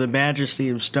respect for the majesty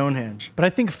of Stonehenge. But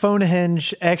I think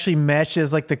Phonehenge actually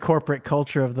matches the corporate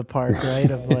culture of the park, right?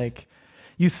 Of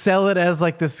you sell it as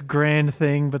this grand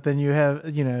thing, but then you have,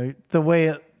 the way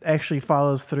it actually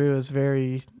follows through is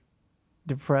very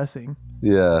depressing.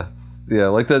 Yeah. Yeah,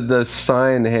 the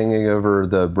sign hanging over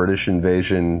the British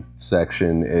Invasion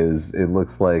section it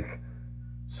looks like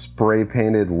spray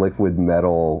painted liquid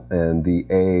metal, and the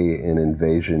A in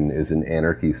invasion is an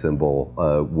anarchy symbol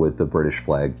with the British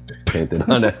flag painted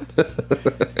on it.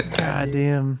 God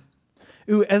damn.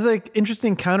 Ooh, as an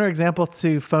interesting counterexample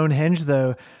to Phonehenge,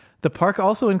 though, the park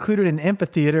also included an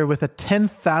amphitheater with a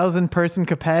 10,000 person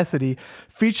capacity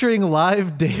featuring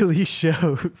live daily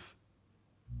shows.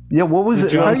 Yeah, what was it?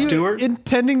 Jon Stewart?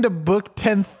 Intending to book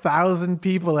 10,000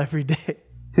 people every day.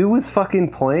 Who was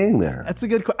fucking playing there? That's a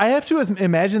good question. I have to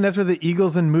imagine that's where the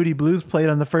Eagles and Moody Blues played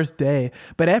on the first day.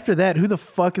 But after that, who the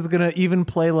fuck is going to even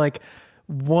play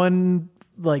one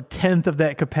like 10th of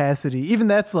that capacity. Even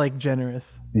that's like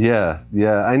generous. Yeah.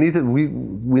 I need to. We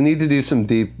need to do some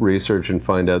deep research and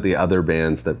find out the other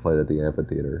bands that played at the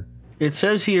amphitheater. It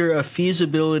says here a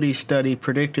feasibility study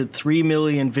predicted 3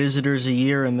 million visitors a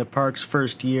year in the park's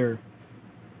first year.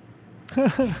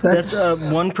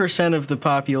 That's 1% of the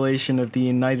population of the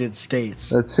United States.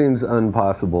 That seems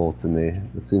impossible to me.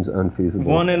 It seems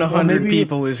unfeasible. 1 in 100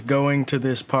 people is going to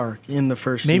this park in the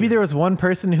first year. Maybe there was one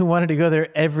person who wanted to go there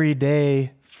every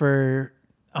day for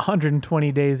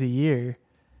 120 days a year.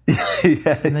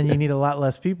 And then you need a lot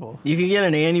less people. You can get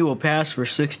an annual pass for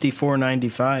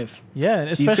 $64.95. Yeah, and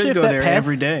So especially you if could go that there pass,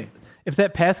 every day. If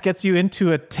that pass gets you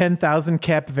into a 10,000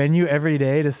 cap venue every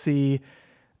day to see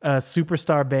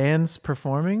superstar bands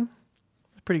performing,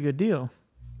 it's a pretty good deal.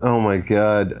 Oh my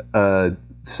God.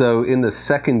 So in the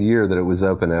second year that it was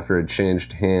open after it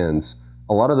changed hands,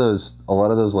 a lot of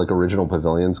those like original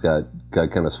pavilions got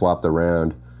kind of swapped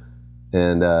around.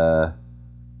 And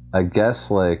I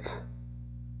guess like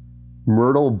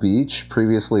Myrtle Beach,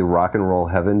 previously Rock and Roll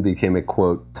Heaven, became a,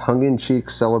 quote,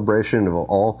 tongue-in-cheek celebration of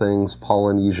all things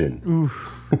Polynesian.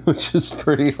 Oof. Which is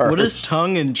pretty hard. What does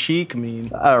tongue-in-cheek mean?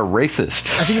 Racist.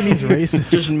 I think it means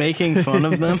racist. Just making fun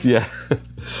of them? Yeah.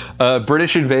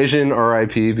 British Invasion,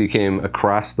 R.I.P., became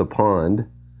Across the Pond.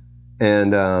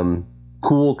 And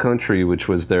Cool Country, which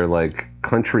was their, like,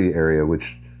 country area,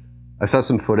 which I saw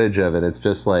some footage of it. It's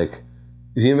just like,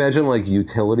 if you imagine, like,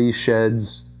 utility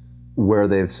sheds where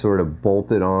they've sort of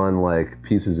bolted on like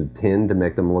pieces of tin to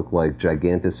make them look like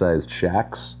giganticized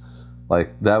shacks. Like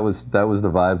that was the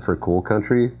vibe for Cool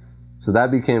Country. So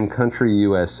that became Country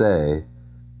USA.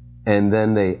 And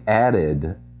then they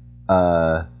added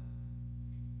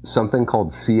something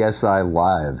called CSI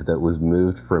Live that was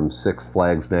moved from Six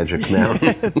Flags Magic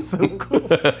Mountain. It's so cool.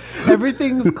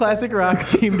 Everything's classic rock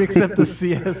themed except the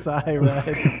CSI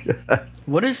ride.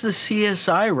 What is the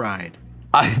CSI ride?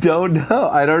 I don't know.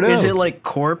 Is it like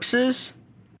corpses?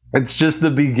 It's just the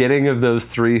beginning of those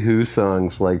 3 Who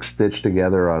songs, like stitched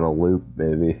together on a loop,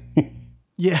 maybe.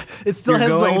 Yeah, it still has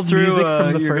the old music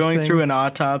from the You're first going thing. through an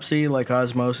autopsy like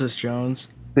Osmosis Jones.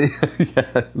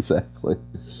 Yeah, exactly.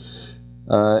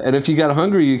 And if you got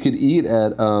hungry, you could eat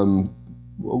at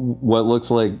what looks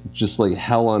like just like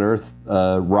hell on earth,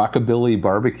 Rockabilly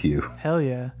Barbecue. Hell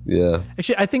yeah. Yeah.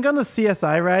 Actually, I think on the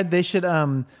CSI ride, they should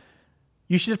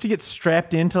you should have to get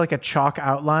strapped into like a chalk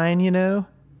outline, you know?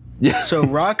 Yeah. So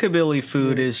Rockabilly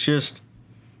food is just,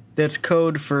 that's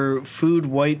code for food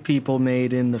white people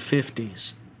made in the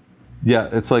 50s. Yeah,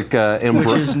 it's like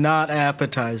which is not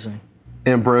appetizing.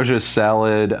 Ambrosia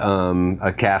salad,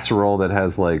 a casserole that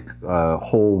has like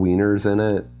whole wieners in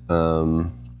it.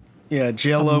 Yeah,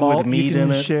 Jell-O with meat in it.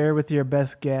 You can share with your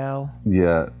best gal.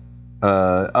 Yeah.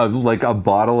 Like a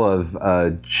bottle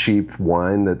of cheap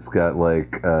wine that's got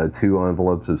like 2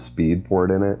 envelopes of speed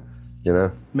poured in it, you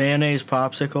know? Mayonnaise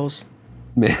popsicles.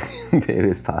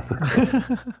 Mayonnaise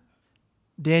popsicles.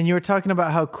 Dan, you were talking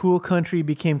about how Cool Country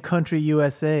became Country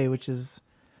USA, which is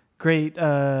great,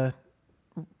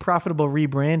 profitable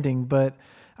rebranding. But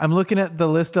I'm looking at the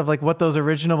list of like what those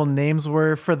original names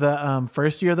were for the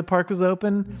first year the park was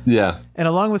open. Yeah. And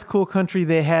along with Cool Country,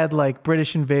 they had like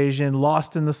British Invasion,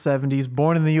 Lost in the 70s,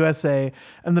 Born in the USA.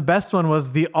 And the best one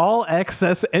was the All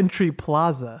Access Entry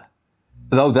Plaza.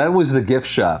 Oh, that was the gift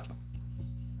shop.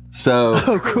 So,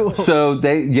 oh, cool. So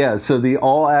the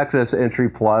All Access Entry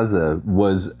Plaza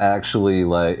was actually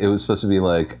like, it was supposed to be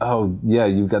like, oh yeah,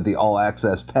 you've got the All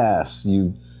Access Pass.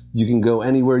 You can go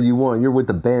anywhere you want. You're with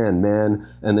the band, man.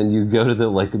 And then you go to the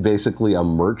like basically a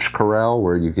merch corral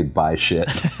where you could buy shit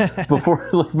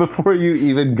before you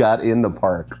even got in the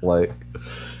park. Like,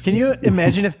 can you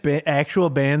imagine if actual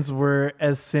bands were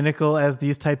as cynical as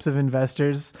these types of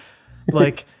investors?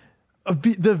 Like,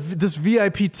 this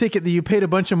VIP ticket that you paid a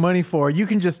bunch of money for, you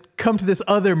can just come to this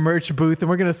other merch booth and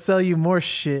we're going to sell you more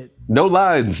shit. No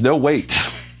lines, no wait.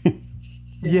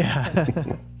 Yeah.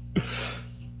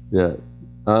 Yeah.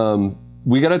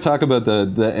 We got to talk about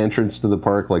the entrance to the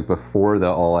park, like before the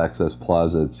All Access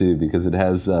Plaza too, because it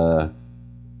has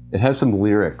some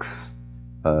lyrics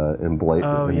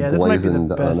emblazoned. Oh yeah, this might be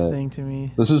the best thing to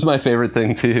me. This is my favorite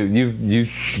thing too.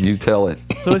 You tell it.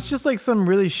 So it's just like some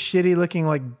really shitty looking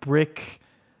like brick.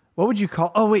 What would you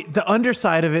call? Oh wait, the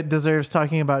underside of it deserves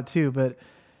talking about too, but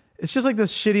it's just like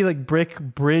this shitty like brick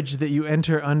bridge that you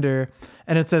enter under,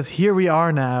 and it says, "Here we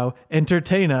are now.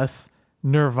 Entertain us."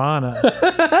 Nirvana.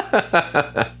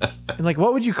 And like,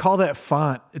 what would you call that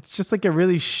font? It's just like a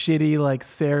really shitty like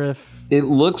serif. It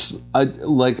looks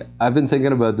like, I've been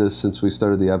thinking about this since we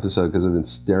started the episode because I've been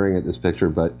staring at this picture,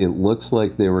 but it looks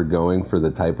like they were going for the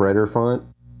typewriter font,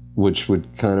 which would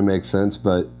kind of make sense,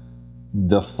 but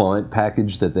the font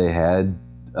package that they had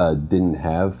didn't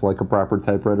have like a proper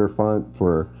typewriter font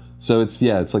for. So it's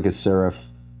like a serif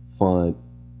font.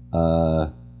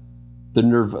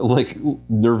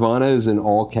 Nirvana is in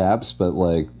all caps, but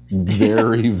like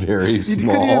very very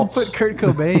small. You couldn't even put Kurt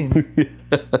Cobain.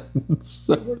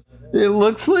 So it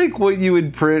looks like what you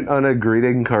would print on a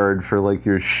greeting card for like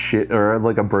your shit, or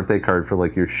like a birthday card for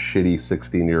like your shitty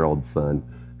 16-year-old son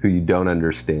who you don't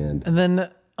understand. And then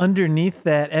underneath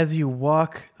that, as you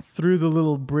walk through the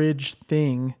little bridge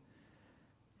thing,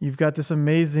 you've got this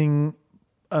amazing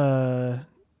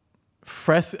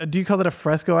fresco. Do you call it a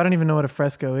fresco? I don't even know what a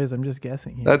fresco is. I'm just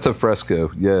guessing here. That's a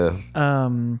fresco, yeah.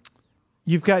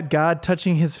 You've got God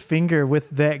touching his finger with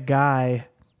that guy,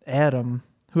 Adam,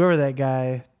 whoever that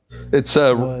guy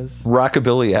was.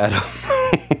 Rockabilly Adam.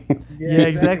 Yeah,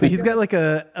 exactly. He's got like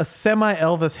a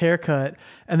semi-Elvis haircut,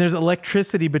 and there's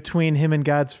electricity between him and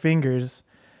God's fingers.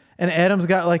 And Adam's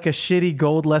got like a shitty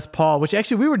gold Les Paul, which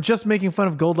actually we were just making fun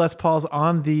of gold Les Pauls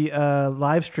on the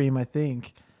live stream, I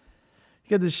think. He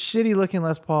got this shitty looking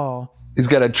Les Paul. He's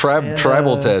got a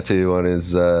tribal tattoo on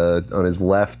his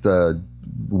left,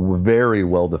 very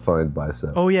well defined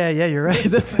bicep. Oh yeah, you're right.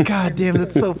 That's goddamn.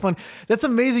 That's so fun. That's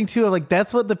amazing too. Like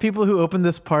that's what the people who open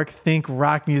this park think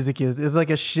rock music is like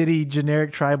a shitty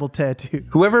generic tribal tattoo.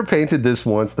 Whoever painted this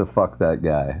wants to fuck that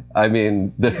guy. I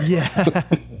mean, yeah.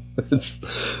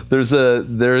 There's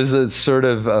a sort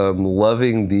of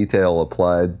loving detail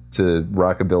applied to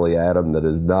Rockabilly Adam that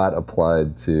is not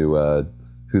applied to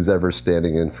who's ever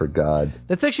standing in for God.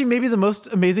 That's actually maybe the most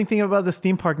amazing thing about this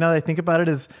theme park, now that I think about it,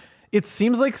 is it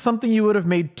seems like something you would have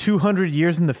made 200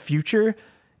 years in the future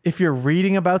if you're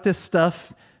reading about this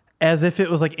stuff as if it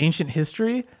was like ancient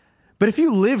history. But if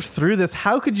you lived through this,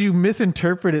 how could you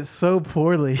misinterpret it so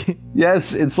poorly?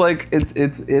 Yes, it's like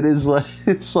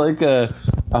it's like a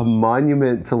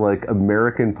monument to like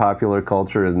American popular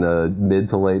culture in the mid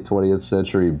to late 20th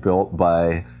century, built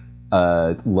by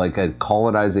like a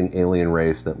colonizing alien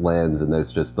race that lands, and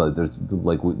there's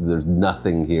there's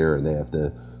nothing here, and they have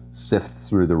to sift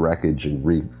through the wreckage and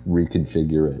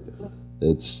reconfigure it.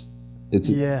 It's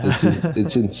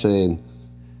insane.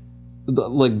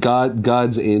 Like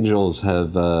God's angels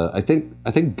have. I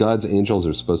think God's angels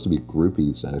are supposed to be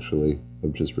groupies. Actually,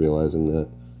 I'm just realizing that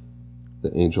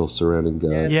the angels surrounding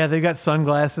God. Yeah, they've got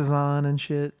sunglasses on and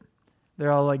shit.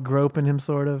 They're all like groping him,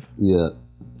 sort of. Yeah,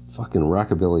 fucking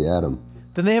Rockabilly Adam.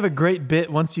 Then they have a great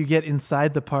bit once you get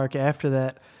inside the park. After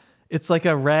that, it's like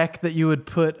a rack that you would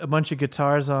put a bunch of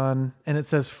guitars on, and it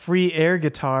says free air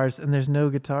guitars, and there's no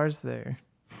guitars there.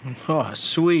 Oh,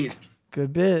 sweet.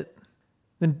 Good bit.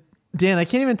 Then, Dan, I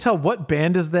can't even tell what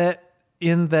band is that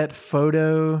in that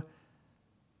photo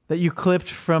that you clipped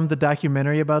from the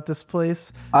documentary about this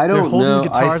place. I don't know. They're holding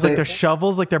guitars like they're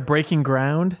shovels, like they're breaking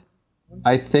ground.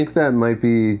 I think that might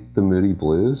be the Moody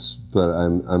Blues, but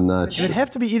I'm not sure. It would have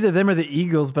to be either them or the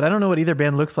Eagles, but I don't know what either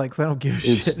band looks like, so I don't give a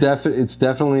shit. It's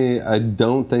definitely. I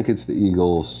don't think it's the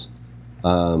Eagles.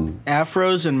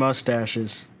 Afros and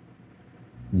mustaches.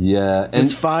 Yeah, and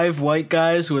it's 5 white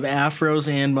guys with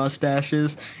afros and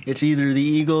mustaches. It's either the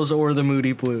Eagles or the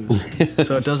Moody Blues,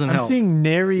 so it doesn't help. I'm seeing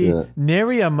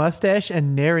Nary a mustache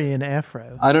and Nary an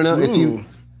afro. I don't know if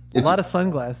a lot of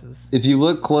sunglasses. If you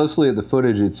look closely at the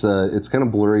footage, it's kind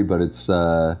of blurry, but it's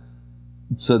so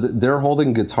they're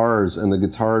holding guitars, and the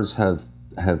guitars have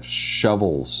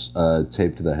shovels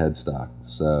taped to the headstock.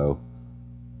 So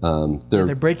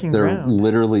they're breaking they're ground.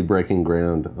 Literally breaking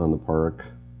ground on the park.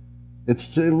 It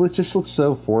just looks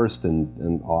so forced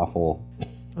and awful.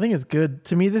 I think it's good.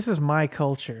 To me, this is my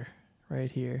culture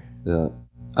right here. Yeah,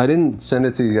 I didn't send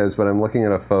it to you guys, but I'm looking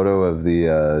at a photo of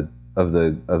the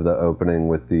opening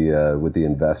with the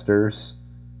investors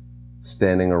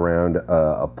standing around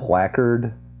a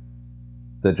placard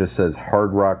that just says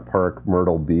Hard Rock Park,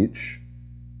 Myrtle Beach,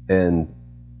 and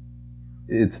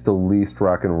it's the least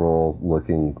rock and roll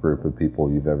looking group of people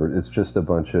you've ever. It's just a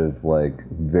bunch of like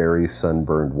very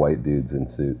sunburned white dudes in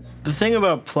suits. The thing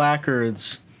about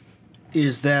placards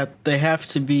is that they have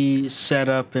to be set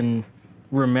up in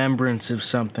remembrance of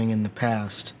something in the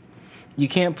past. You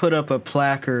can't put up a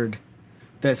placard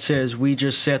that says "We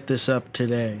just set this up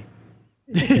today."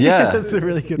 Yeah, that's a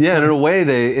really good point. point.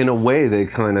 In a way they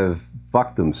kind of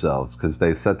fucked themselves, because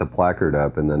they set the placard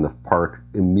up and then the park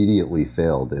immediately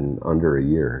failed in under a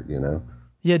year, you know?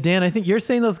 Yeah, Dan, I think you're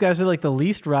saying those guys are like the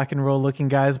least rock and roll looking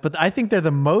guys, but I think they're the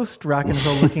most rock and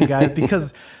roll looking guys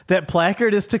because that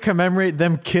placard is to commemorate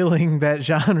them killing that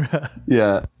genre.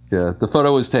 Yeah. The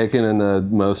photo was taken and the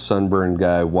most sunburned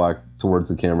guy walked towards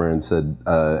the camera and said,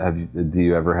 do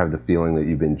you ever have the feeling that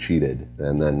you've been cheated?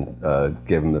 And then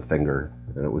gave him the finger.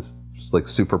 And it was just like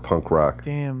super punk rock.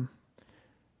 Damn.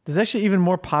 There's actually even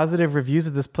more positive reviews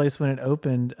of this place when it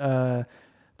opened.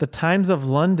 The Times of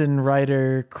London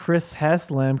writer Chris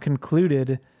Haslam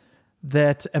concluded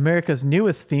that America's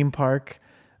newest theme park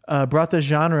brought the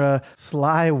genre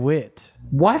sly wit.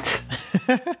 What?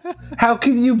 How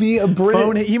can you be a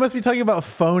British? He must be talking about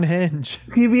Stonehenge.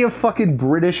 Can you be a fucking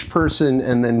British person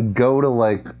and then go to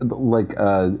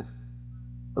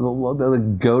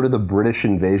go to the British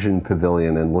Invasion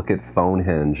Pavilion and look at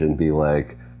Stonehenge and be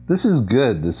like, this is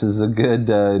good. This is a good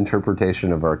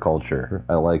interpretation of our culture.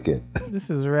 I like it. This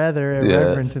is rather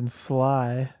irreverent and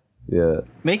sly. Yeah.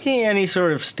 Making any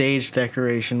sort of stage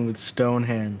decoration with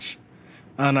Stonehenge,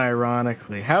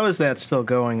 unironically, how is that still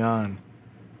going on?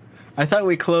 I thought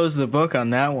we closed the book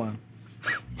on that one.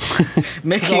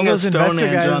 Making a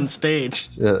Stonehenge on stage.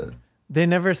 Yeah. They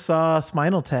never saw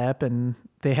Spinal Tap, and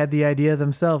they had the idea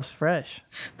themselves fresh.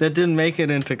 That didn't make it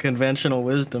into conventional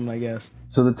wisdom, I guess.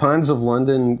 So the Times of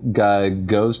London guy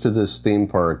goes to this theme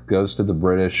park, goes to the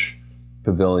British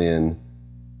Pavilion,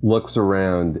 looks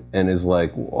around, and is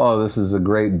like, oh, this is a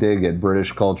great dig at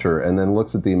British culture, and then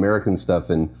looks at the American stuff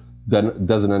and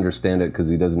doesn't understand it because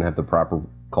he doesn't have the proper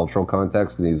cultural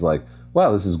context, and he's like,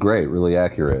 wow, this is great, really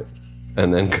accurate.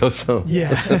 And then goes home.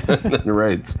 Yeah. And then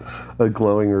writes a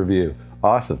glowing review.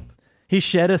 Awesome. He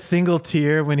shed a single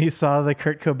tear when he saw the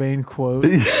Kurt Cobain quote.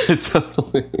 Yeah,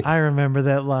 totally. I remember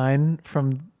that line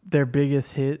from their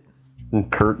biggest hit.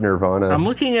 And Kurt Nirvana. I'm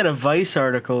looking at a Vice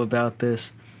article about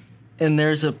this, and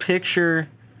there's a picture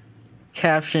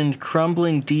captioned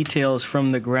 "Crumbling Details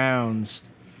from the Grounds,"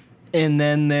 and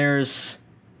then there's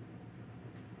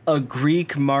a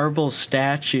Greek marble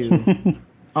statue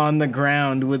on the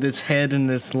ground with its head and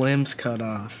its limbs cut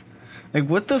off. Like,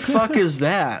 what the fuck is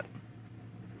that?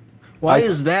 Why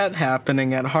is that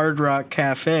happening at Hard Rock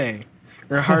Cafe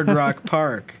or Hard Rock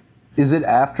Park? Is it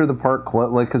after the park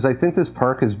closed? Like, because I think this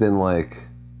park has been like...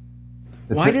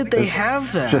 Why did they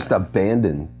have that? Just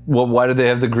abandoned. Well, why did they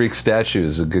have the Greek statue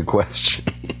is a good question.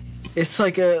 It's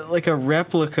like a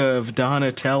replica of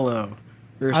Donatello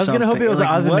or something. I was going to hope it was like,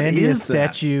 an Ozymandias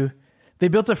that? statue. They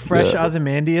built a fresh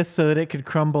Ozymandias so that it could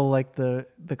crumble like the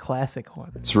classic one.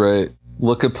 That's right.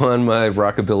 Look upon my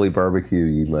rockabilly barbecue,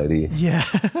 ye mighty. Yeah.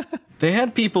 They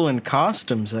had people in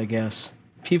costumes, I guess.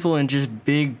 People in just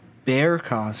big bear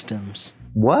costumes.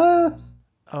 What?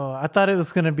 Oh, I thought it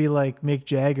was going to be like Mick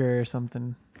Jagger or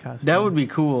something costume. That would be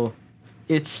cool.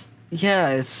 It's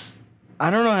I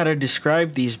don't know how to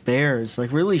describe these bears,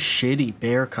 like really shitty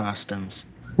bear costumes.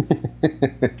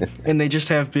 And they just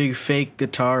have big fake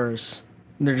guitars.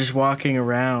 They're just walking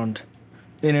around.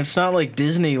 And it's not like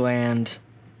Disneyland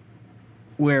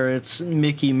where it's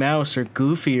Mickey Mouse or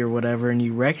Goofy or whatever and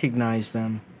you recognize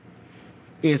them.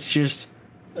 It's just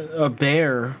a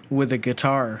bear with a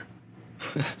guitar.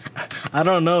 I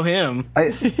don't know him.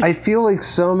 I feel like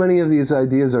so many of these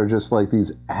ideas are just like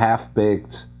these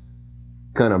half-baked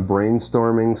kind of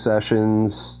brainstorming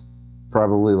sessions,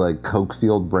 probably like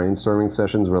Coke-fueled brainstorming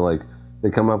sessions where like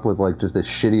they come up with like just a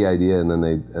shitty idea and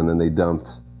then they dumped,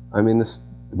 I mean, this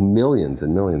millions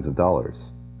and millions of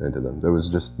dollars into them. There was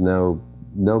just no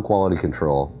quality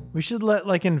control. We should let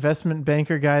like investment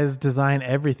banker guys design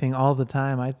everything all the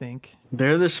time, I think.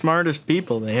 They're the smartest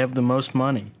people. They have the most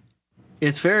money.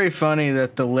 It's very funny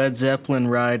that the Led Zeppelin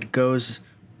ride goes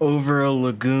over a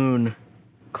lagoon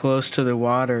close to the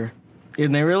water.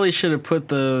 And they really should have put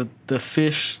the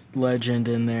fish legend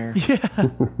in there. Yeah.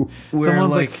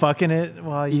 Someone's like fucking it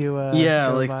while you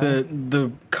go like by.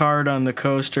 the card on the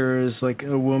coaster is like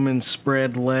a woman's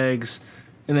spread legs,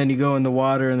 and then you go in the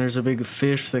water and there's a big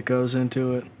fish that goes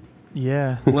into it.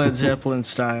 Yeah. Led Zeppelin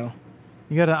style.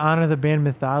 You got to honor the band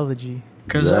mythology.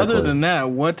 Because other than that,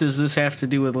 what does this have to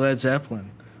do with Led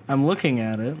Zeppelin? I'm looking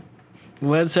at it.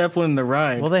 Led Zeppelin, the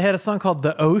ride. Well, they had a song called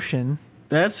The Ocean.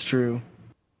 That's true.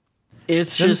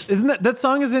 It's Then, just... Isn't that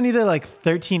song is in either like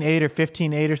 13/8 or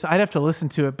 15/8 or so. I'd have to listen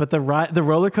to it, but the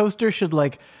roller coaster should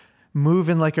like move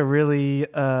in like a really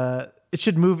it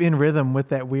should move in rhythm with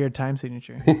that weird time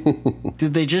signature.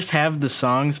 Did they just have the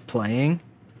songs playing?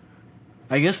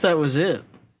 I guess that was it.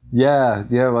 Yeah,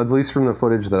 well, at least from the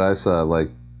footage that I saw, like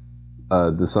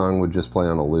the song would just play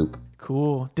on a loop.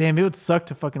 Cool. Damn, it would suck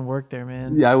to fucking work there,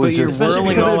 man. Yeah, I was But just you're Especially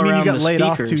whirling because all I mean you around got the laid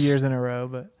off speakers. 2 years in a row,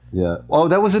 but Yeah. Oh,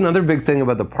 that was another big thing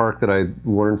about the park that I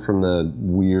learned from the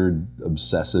weird,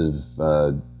 obsessive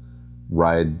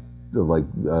ride, like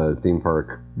theme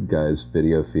park guys'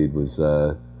 video feed was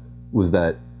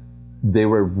that they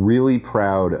were really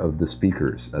proud of the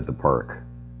speakers at the park,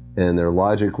 and their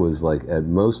logic was like at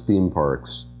most theme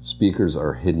parks, speakers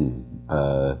are hidden.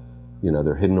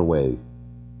 They're hidden away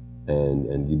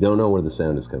and you don't know where the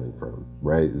sound is coming from,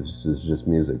 right? This is just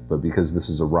music. But because this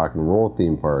is a rock and roll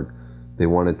theme park, they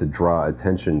wanted to draw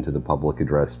attention to the public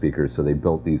address speakers, so they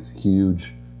built these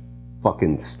huge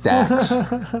fucking stacks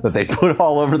that they put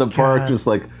all over the park, just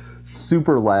like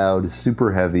super loud,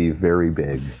 super heavy, very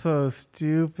big. So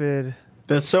stupid.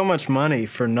 That's so much money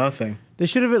for nothing. They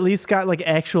should have at least got like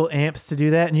actual amps to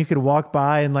do that, and you could walk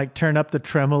by and like turn up the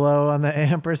tremolo on the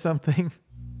amp or something.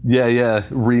 Yeah,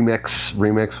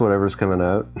 remix whatever's coming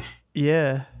out.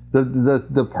 Yeah.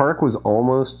 The park was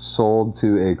almost sold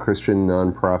to a Christian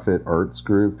nonprofit arts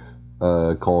group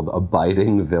called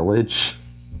Abiding Village.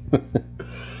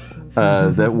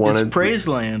 That wanted it's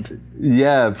Praiseland.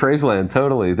 Yeah, Praiseland,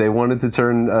 totally. They wanted to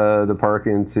turn the park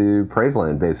into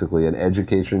Praiseland, basically, an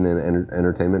education and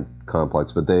entertainment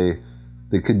complex, but they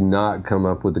could not come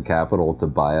up with the capital to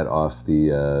buy it off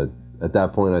the at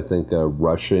that point I think a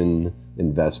Russian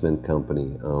investment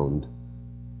company owned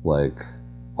like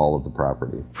all of the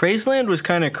property. Praiseland was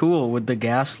kind of cool with the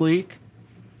gas leak.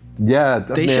 Yeah,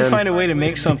 they should find a way to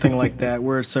make something like that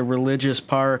where it's a religious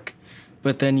park,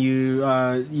 but then you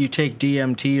take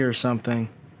DMT or something,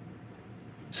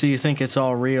 so you think it's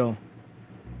all real.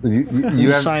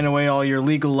 You sign away all your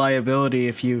legal liability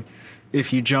if you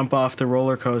jump off the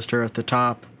roller coaster at the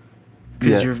top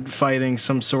because you're fighting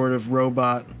some sort of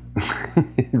robot.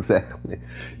 Exactly.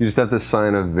 You just have to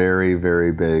sign a very,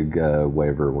 very big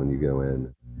waiver when you go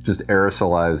in. Just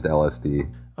aerosolized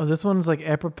LSD. Oh, this one's like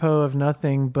apropos of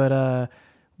nothing, but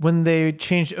when they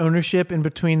changed ownership in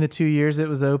between the 2 years it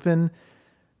was open,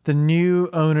 the new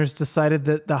owners decided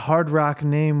that the Hard Rock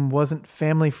name wasn't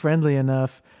family friendly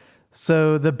enough.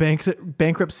 So the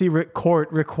bankruptcy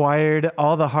court required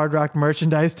all the Hard Rock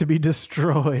merchandise to be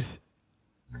destroyed.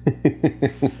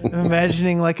 I'm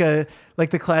imagining like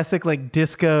the classic like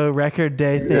disco record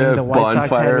day thing the White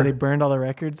Sox had where they burned all the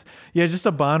records. Yeah, just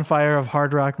a bonfire of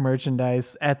Hard Rock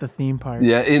merchandise at the theme park.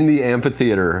 Yeah, in the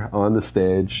amphitheater on the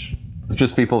stage. It's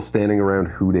just people standing around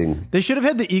hooting. They should have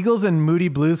had the Eagles and Moody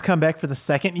Blues come back for the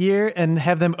second year and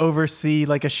have them oversee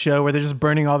like a show where they're just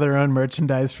burning all their own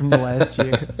merchandise from the last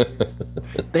year.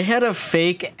 They had a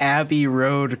fake Abbey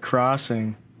Road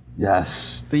crossing.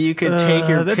 Yes. That you could take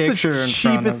your picture in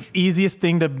front of. That's the cheapest, easiest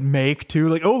thing to make, too.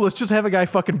 Like, oh, let's just have a guy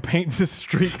fucking paint this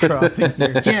street crossing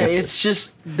here. Yeah, it's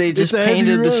just, they just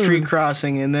painted the street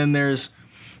crossing, and then there's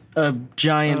a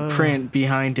giant print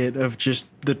behind it of just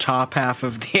the top half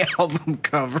of the album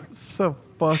cover. So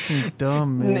fucking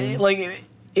dumb, man. Like,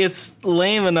 it's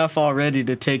lame enough already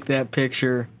to take that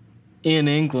picture in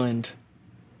England,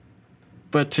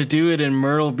 but to do it in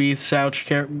Myrtle Beach, South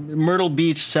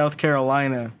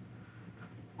Carolina,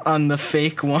 on the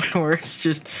fake one where it's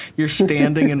just you're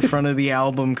standing in front of the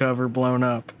album cover blown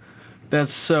up.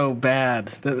 That's so bad.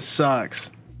 That sucks.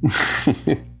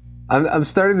 I'm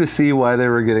starting to see why they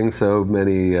were getting so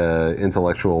many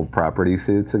intellectual property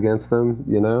suits against them,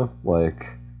 you know? Like,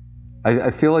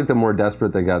 I feel like the more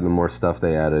desperate they got and the more stuff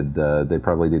they added, they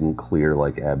probably didn't clear,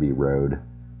 like, Abbey Road,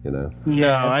 you know?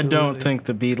 No, I don't think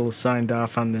the Beatles signed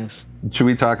off on this. Should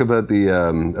we talk about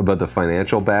the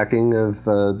financial backing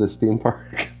of this theme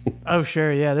park? Oh,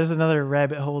 sure, yeah. There's another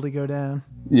rabbit hole to go down.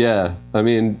 Yeah, I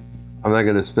mean, I'm not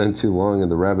going to spend too long in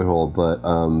the rabbit hole, but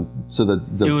so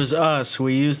it was us.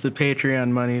 We used the Patreon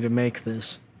money to make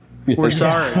this. We're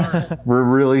sorry. We're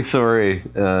really sorry.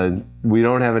 We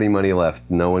don't have any money left.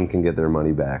 No one can get their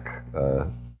money back.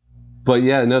 But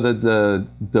yeah, no,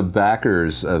 the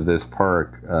backers of this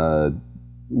park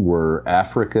were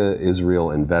Africa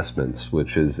Israel Investments,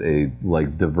 which is a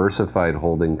like diversified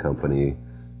holding company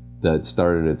that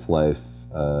started its life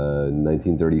in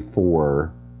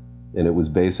 1934. And it was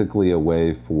basically a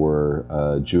way for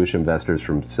Jewish investors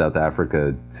from South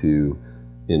Africa to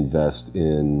invest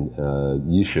in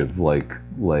yishuv,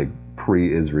 like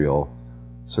pre-Israel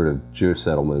sort of Jewish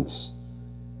settlements.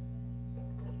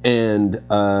 And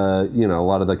a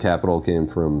lot of the capital came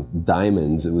from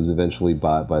diamonds. It was eventually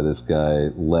bought by this guy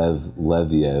Lev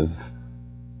Leviev,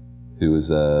 who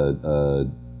was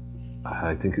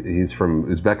I think he's from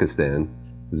Uzbekistan.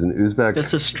 He's an Uzbek.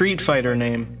 That's a Street Fighter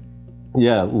name.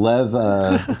 Yeah, Lev,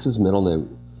 what's his middle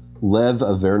name? Lev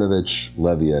Avernovich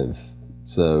Leviev.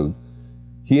 So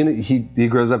he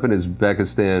grows up in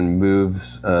Uzbekistan,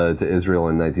 moves to Israel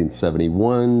in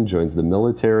 1971, joins the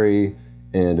military,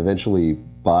 and eventually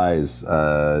buys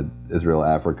Israel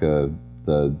Africa,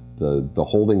 the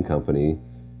holding company,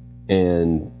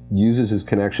 and uses his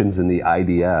connections in the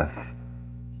IDF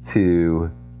to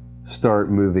start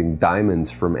moving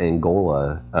diamonds from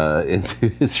Angola into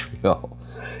Israel.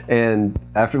 And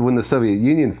when the Soviet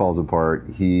Union falls apart,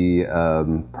 he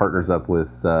partners up with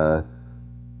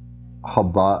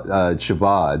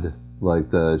Chabad,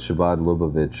 like the Chabad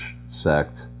Lubavitch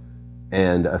sect,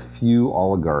 and a few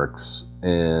oligarchs,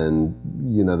 and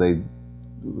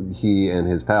he and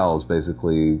his pals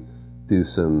basically do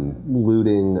some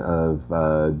looting of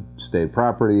state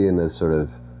property in this sort of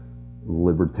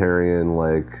libertarian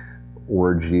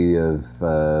orgy of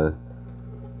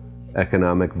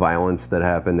economic violence that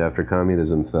happened after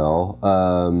communism fell.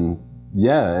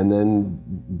 And then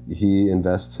he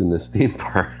invests in this theme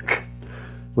park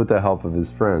with the help of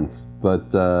his friends. But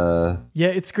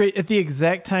it's great. At the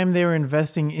exact time they were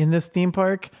investing in this theme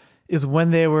park is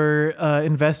when they were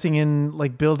investing in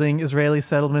building Israeli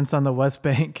settlements on the West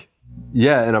Bank.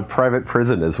 Yeah, and a private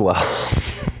prison as well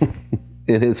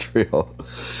in Israel.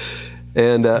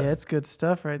 And it's good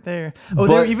stuff right there. Oh,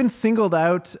 they were even singled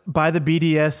out by the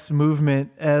BDS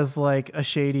movement as a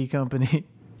shady company.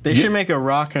 They should make a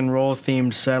rock and roll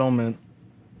themed settlement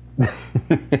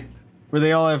where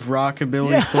they all have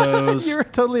rockabilly clothes. You're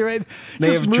totally right. They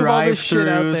Just have move all this shit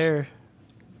out drive-thrus. there.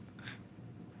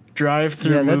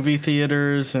 Drive-through movie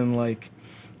theaters and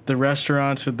the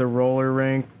restaurants with the roller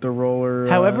rink, the roller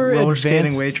skating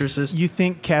advanced waitresses. You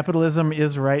think capitalism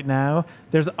is right now,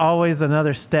 there's always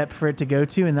another step for it to go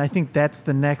to, and I think that's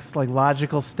the next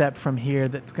logical step from here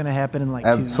that's going to happen in 2 years.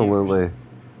 Absolutely.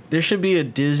 There should be a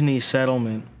Disney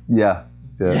settlement. Yeah.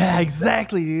 Yeah,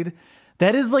 exactly, dude.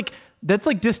 That is that's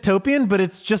dystopian, but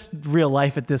it's just real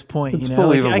life at this point. It's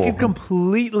believable. I could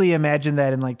completely imagine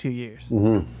that in 2 years.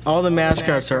 Mm-hmm. All the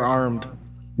mascots are armed.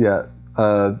 Yeah.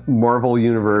 Marvel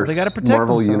Universe. They gotta protect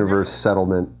Marvel themselves. Universe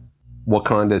settlement.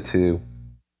 Wakanda 2.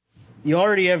 You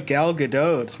already have Gal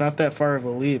Gadot. It's not that far of a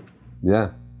leap.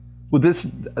 Yeah. Well, that's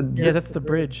the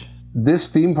bridge. This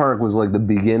theme park was the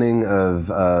beginning of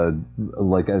a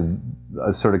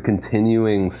sort of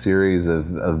continuing series of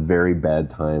very bad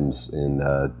times in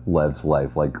Lev's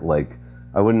life.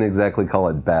 I wouldn't exactly call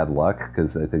it bad luck,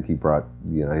 because I think he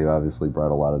obviously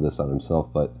brought a lot of this on himself,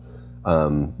 but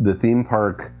the theme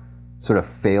park sort of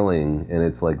failing in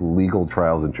its legal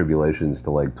trials and tribulations to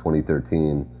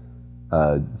 2013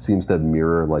 seems to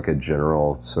mirror a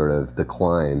general sort of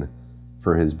decline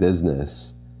for his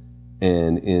business.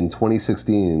 And in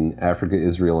 2016, Africa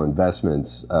Israel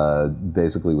Investments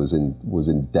basically was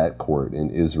in debt court in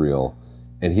Israel,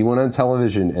 and he went on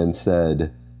television and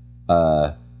said,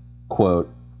 quote,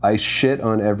 "I shit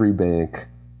on every bank.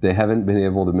 They haven't been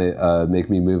able to make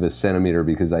me move a centimeter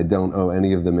because I don't owe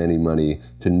any of them any money,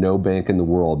 to no bank in the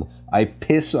world. I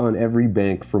piss on every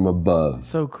bank from above."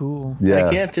 So cool. Yeah.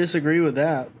 I can't disagree with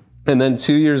that. And then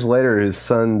 2 years later, his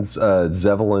sons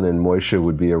Zevelin and Moshe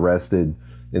would be arrested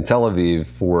in Tel Aviv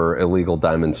for illegal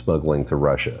diamond smuggling to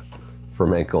Russia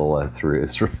from Ankara through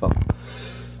Israel.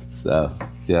 So,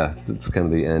 yeah, that's kind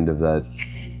of the end of that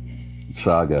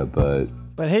saga. But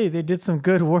hey, they did some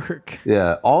good work.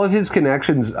 Yeah, all of his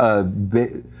connections,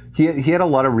 he had a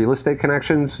lot of real estate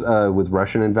connections with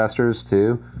Russian investors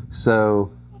too.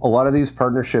 So a lot of these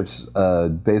partnerships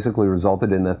basically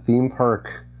resulted in the theme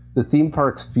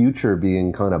park's future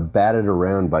being kind of batted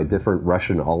around by different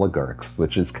Russian oligarchs,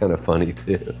 which is kind of funny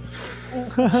too.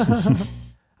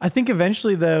 I think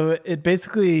eventually, though, it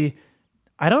basically,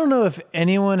 I don't know if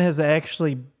anyone has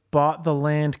actually bought the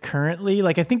land currently.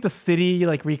 I think the city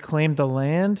reclaimed the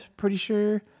land, pretty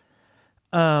sure.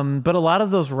 But a lot of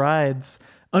those rides,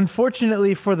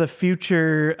 unfortunately for the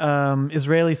future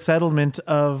Israeli settlement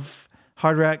of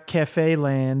Hard Rock Cafe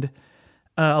land,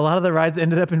 a lot of the rides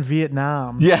ended up in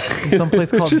Vietnam. Yeah. In some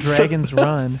place called Dragon's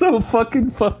Run. So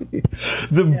fucking funny.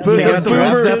 They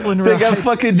got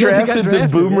fucking drafted. The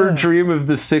boomer dream of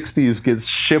the 60s gets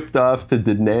shipped off to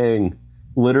Da Nang.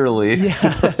 Literally.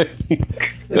 Yeah.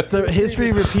 The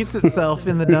history repeats itself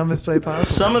in the dumbest way possible.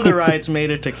 Some of the rides made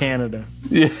it to Canada.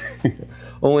 Yeah.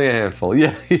 Only a handful.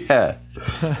 Yeah.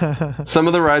 Some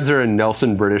of the rides are in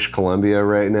Nelson, British Columbia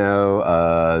right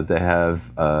now. They have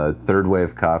third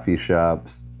wave coffee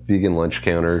shops, vegan lunch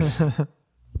counters.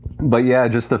 But yeah,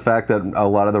 just the fact that a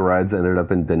lot of the rides ended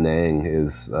up in Da Nang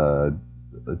is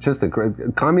just a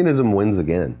great... Communism wins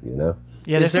again,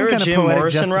 Yeah, is there a Jim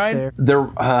Morrison ride?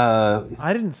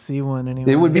 I didn't see one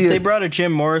anyway. It would be if they brought a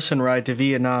Jim Morrison ride to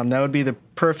Vietnam, that would be the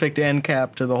perfect end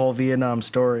cap to the whole Vietnam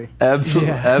story.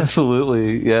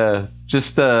 Absolutely, yeah.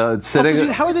 Just sitting. Also, dude,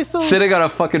 how are they sitting on a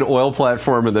fucking oil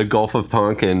platform in the Gulf of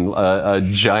Tonkin, a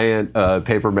giant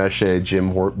paper mache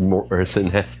Jim Morrison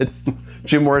head,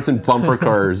 Jim Morrison bumper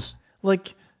cars.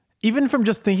 Even from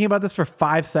just thinking about this for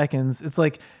 5 seconds, it's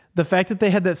the fact that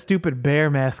they had that stupid bear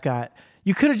mascot.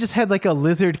 You could have just had a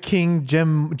Lizard King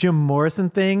Jim Morrison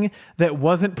thing that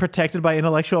wasn't protected by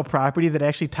intellectual property that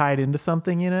actually tied into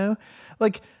something,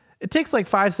 It takes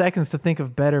 5 seconds to think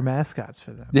of better mascots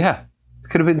for them. Yeah.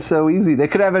 Could have been so easy. They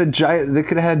could have had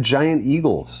giant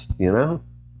eagles, you know?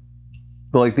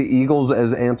 Like the eagles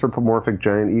as anthropomorphic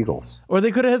giant eagles. Or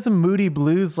they could have had some Moody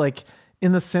Blues, like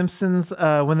in The Simpsons,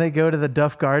 when they go to the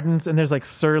Duff Gardens and there's like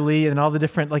surly and all the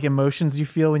different like emotions you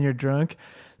feel when you're drunk.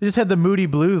 They just had the Moody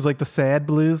Blues, like the sad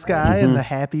blues guy and the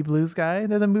happy blues guy.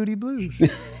 They're the Moody Blues.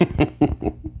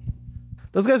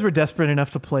 Those guys were desperate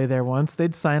enough to play there once.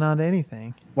 They'd sign on to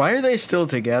anything. Why are they still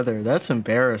together? That's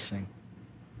embarrassing.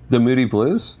 The Moody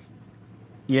Blues?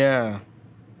 Yeah.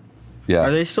 Yeah.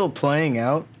 Are they still playing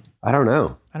out? I don't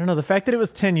know. I don't know. The fact that it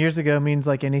was 10 years ago means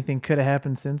like anything could have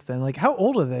happened since then. Like, how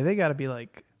old are they? They got to be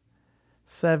like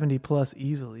 70 plus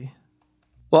easily.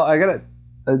 Well, I got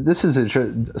to... this is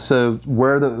interesting. So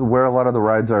where a lot of the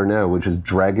rides are now, which is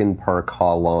Dragon Park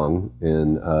Ha Long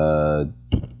in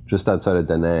just outside of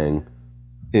Da Nang,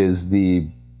 is the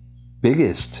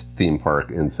biggest theme park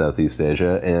in Southeast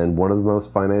Asia and one of the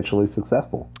most financially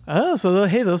successful. Oh, so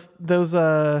hey, those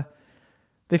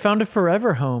they found a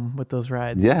forever home with those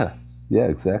rides. Yeah,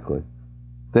 exactly.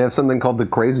 They have something called the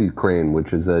Crazy Crane,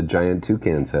 which is a giant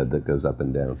toucan's head that goes up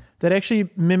and down. That actually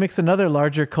mimics another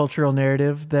larger cultural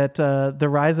narrative, that the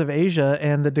rise of Asia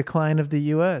and the decline of the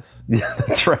U.S. Yeah,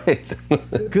 that's right.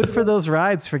 Good for those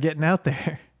rides for getting out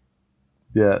there.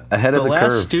 Yeah, ahead of the curve. The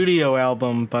last studio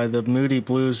album by the Moody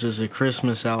Blues is a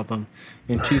Christmas album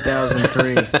in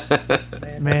 2003.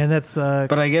 Man, that sucks.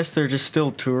 But I guess they're just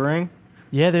still touring?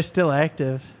 Yeah, they're still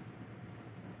active.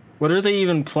 What are they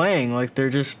even playing? Like, they're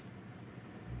just...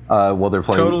 well, they're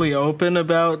playing... Totally open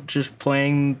about just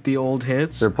playing the old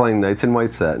hits? They're playing Nights in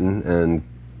White Satin, and...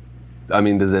 I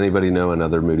mean, does anybody know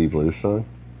another Moody Blues song?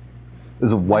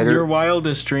 Is Your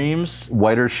Wildest Dreams?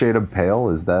 Whiter Shade of Pale,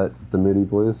 is that the Moody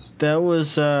Blues? That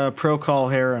was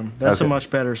Procol Harum. That's a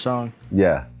much better song.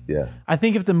 Yeah. I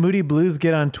think if the Moody Blues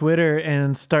get on Twitter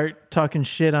and start talking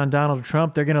shit on Donald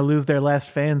Trump, they're going to lose their last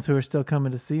fans who are still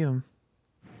coming to see him.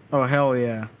 Oh, hell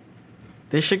yeah.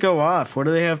 They should go off. What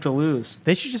do they have to lose?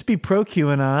 They should just be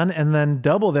pro-QAnon and then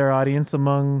double their audience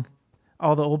among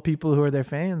all the old people who are their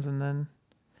fans, and then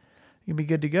you'll be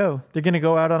good to go. They're going to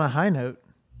go out on a high note.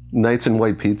 Nights in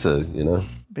White Pizza, you know?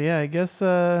 But yeah, I guess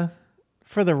for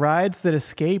the rides that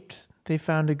escaped, they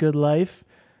found a good life.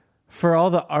 For all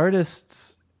the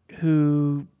artists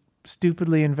who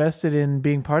stupidly invested in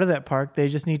being part of that park, they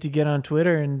just need to get on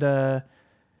Twitter and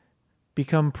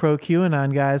become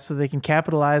pro-QAnon guys so they can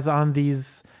capitalize on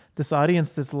this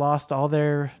audience that's lost all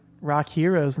their rock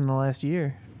heroes in the last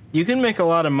year. You can make a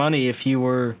lot of money if you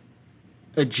were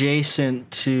adjacent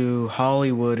to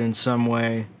Hollywood in some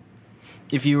way.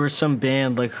 If you were some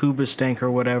band like Hoobastank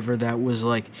or whatever that was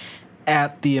like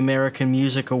at the American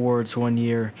Music Awards one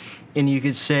year, and you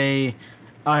could say,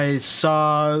 I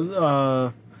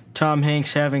saw Tom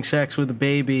Hanks having sex with a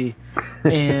baby,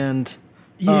 and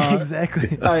yeah,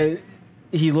 exactly.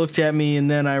 He looked at me and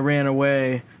then I ran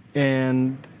away,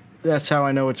 and that's how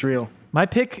I know it's real. My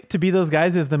pick to be those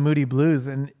guys is the Moody Blues,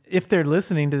 and if they're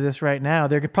listening to this right now,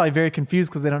 they're probably very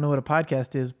confused because they don't know what a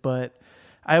podcast is, but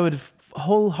I would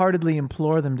wholeheartedly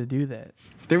implore them to do that.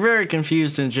 They're very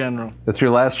confused in general. That's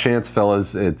your last chance,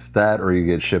 fellas. It's that or you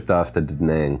get shipped off to Da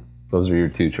Nang. Those are your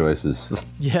two choices.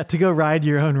 Yeah, to go ride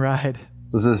your own ride.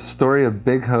 It was a story of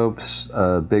big hopes,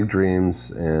 big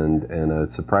dreams, and a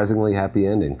surprisingly happy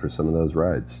ending for some of those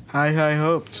rides. High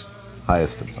hopes.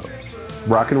 Highest of hopes.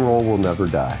 Rock and roll will never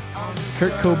die.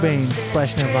 Kurt Cobain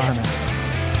 / Nirvana.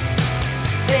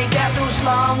 They got those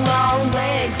long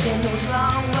legs and those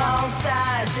long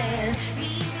thighs and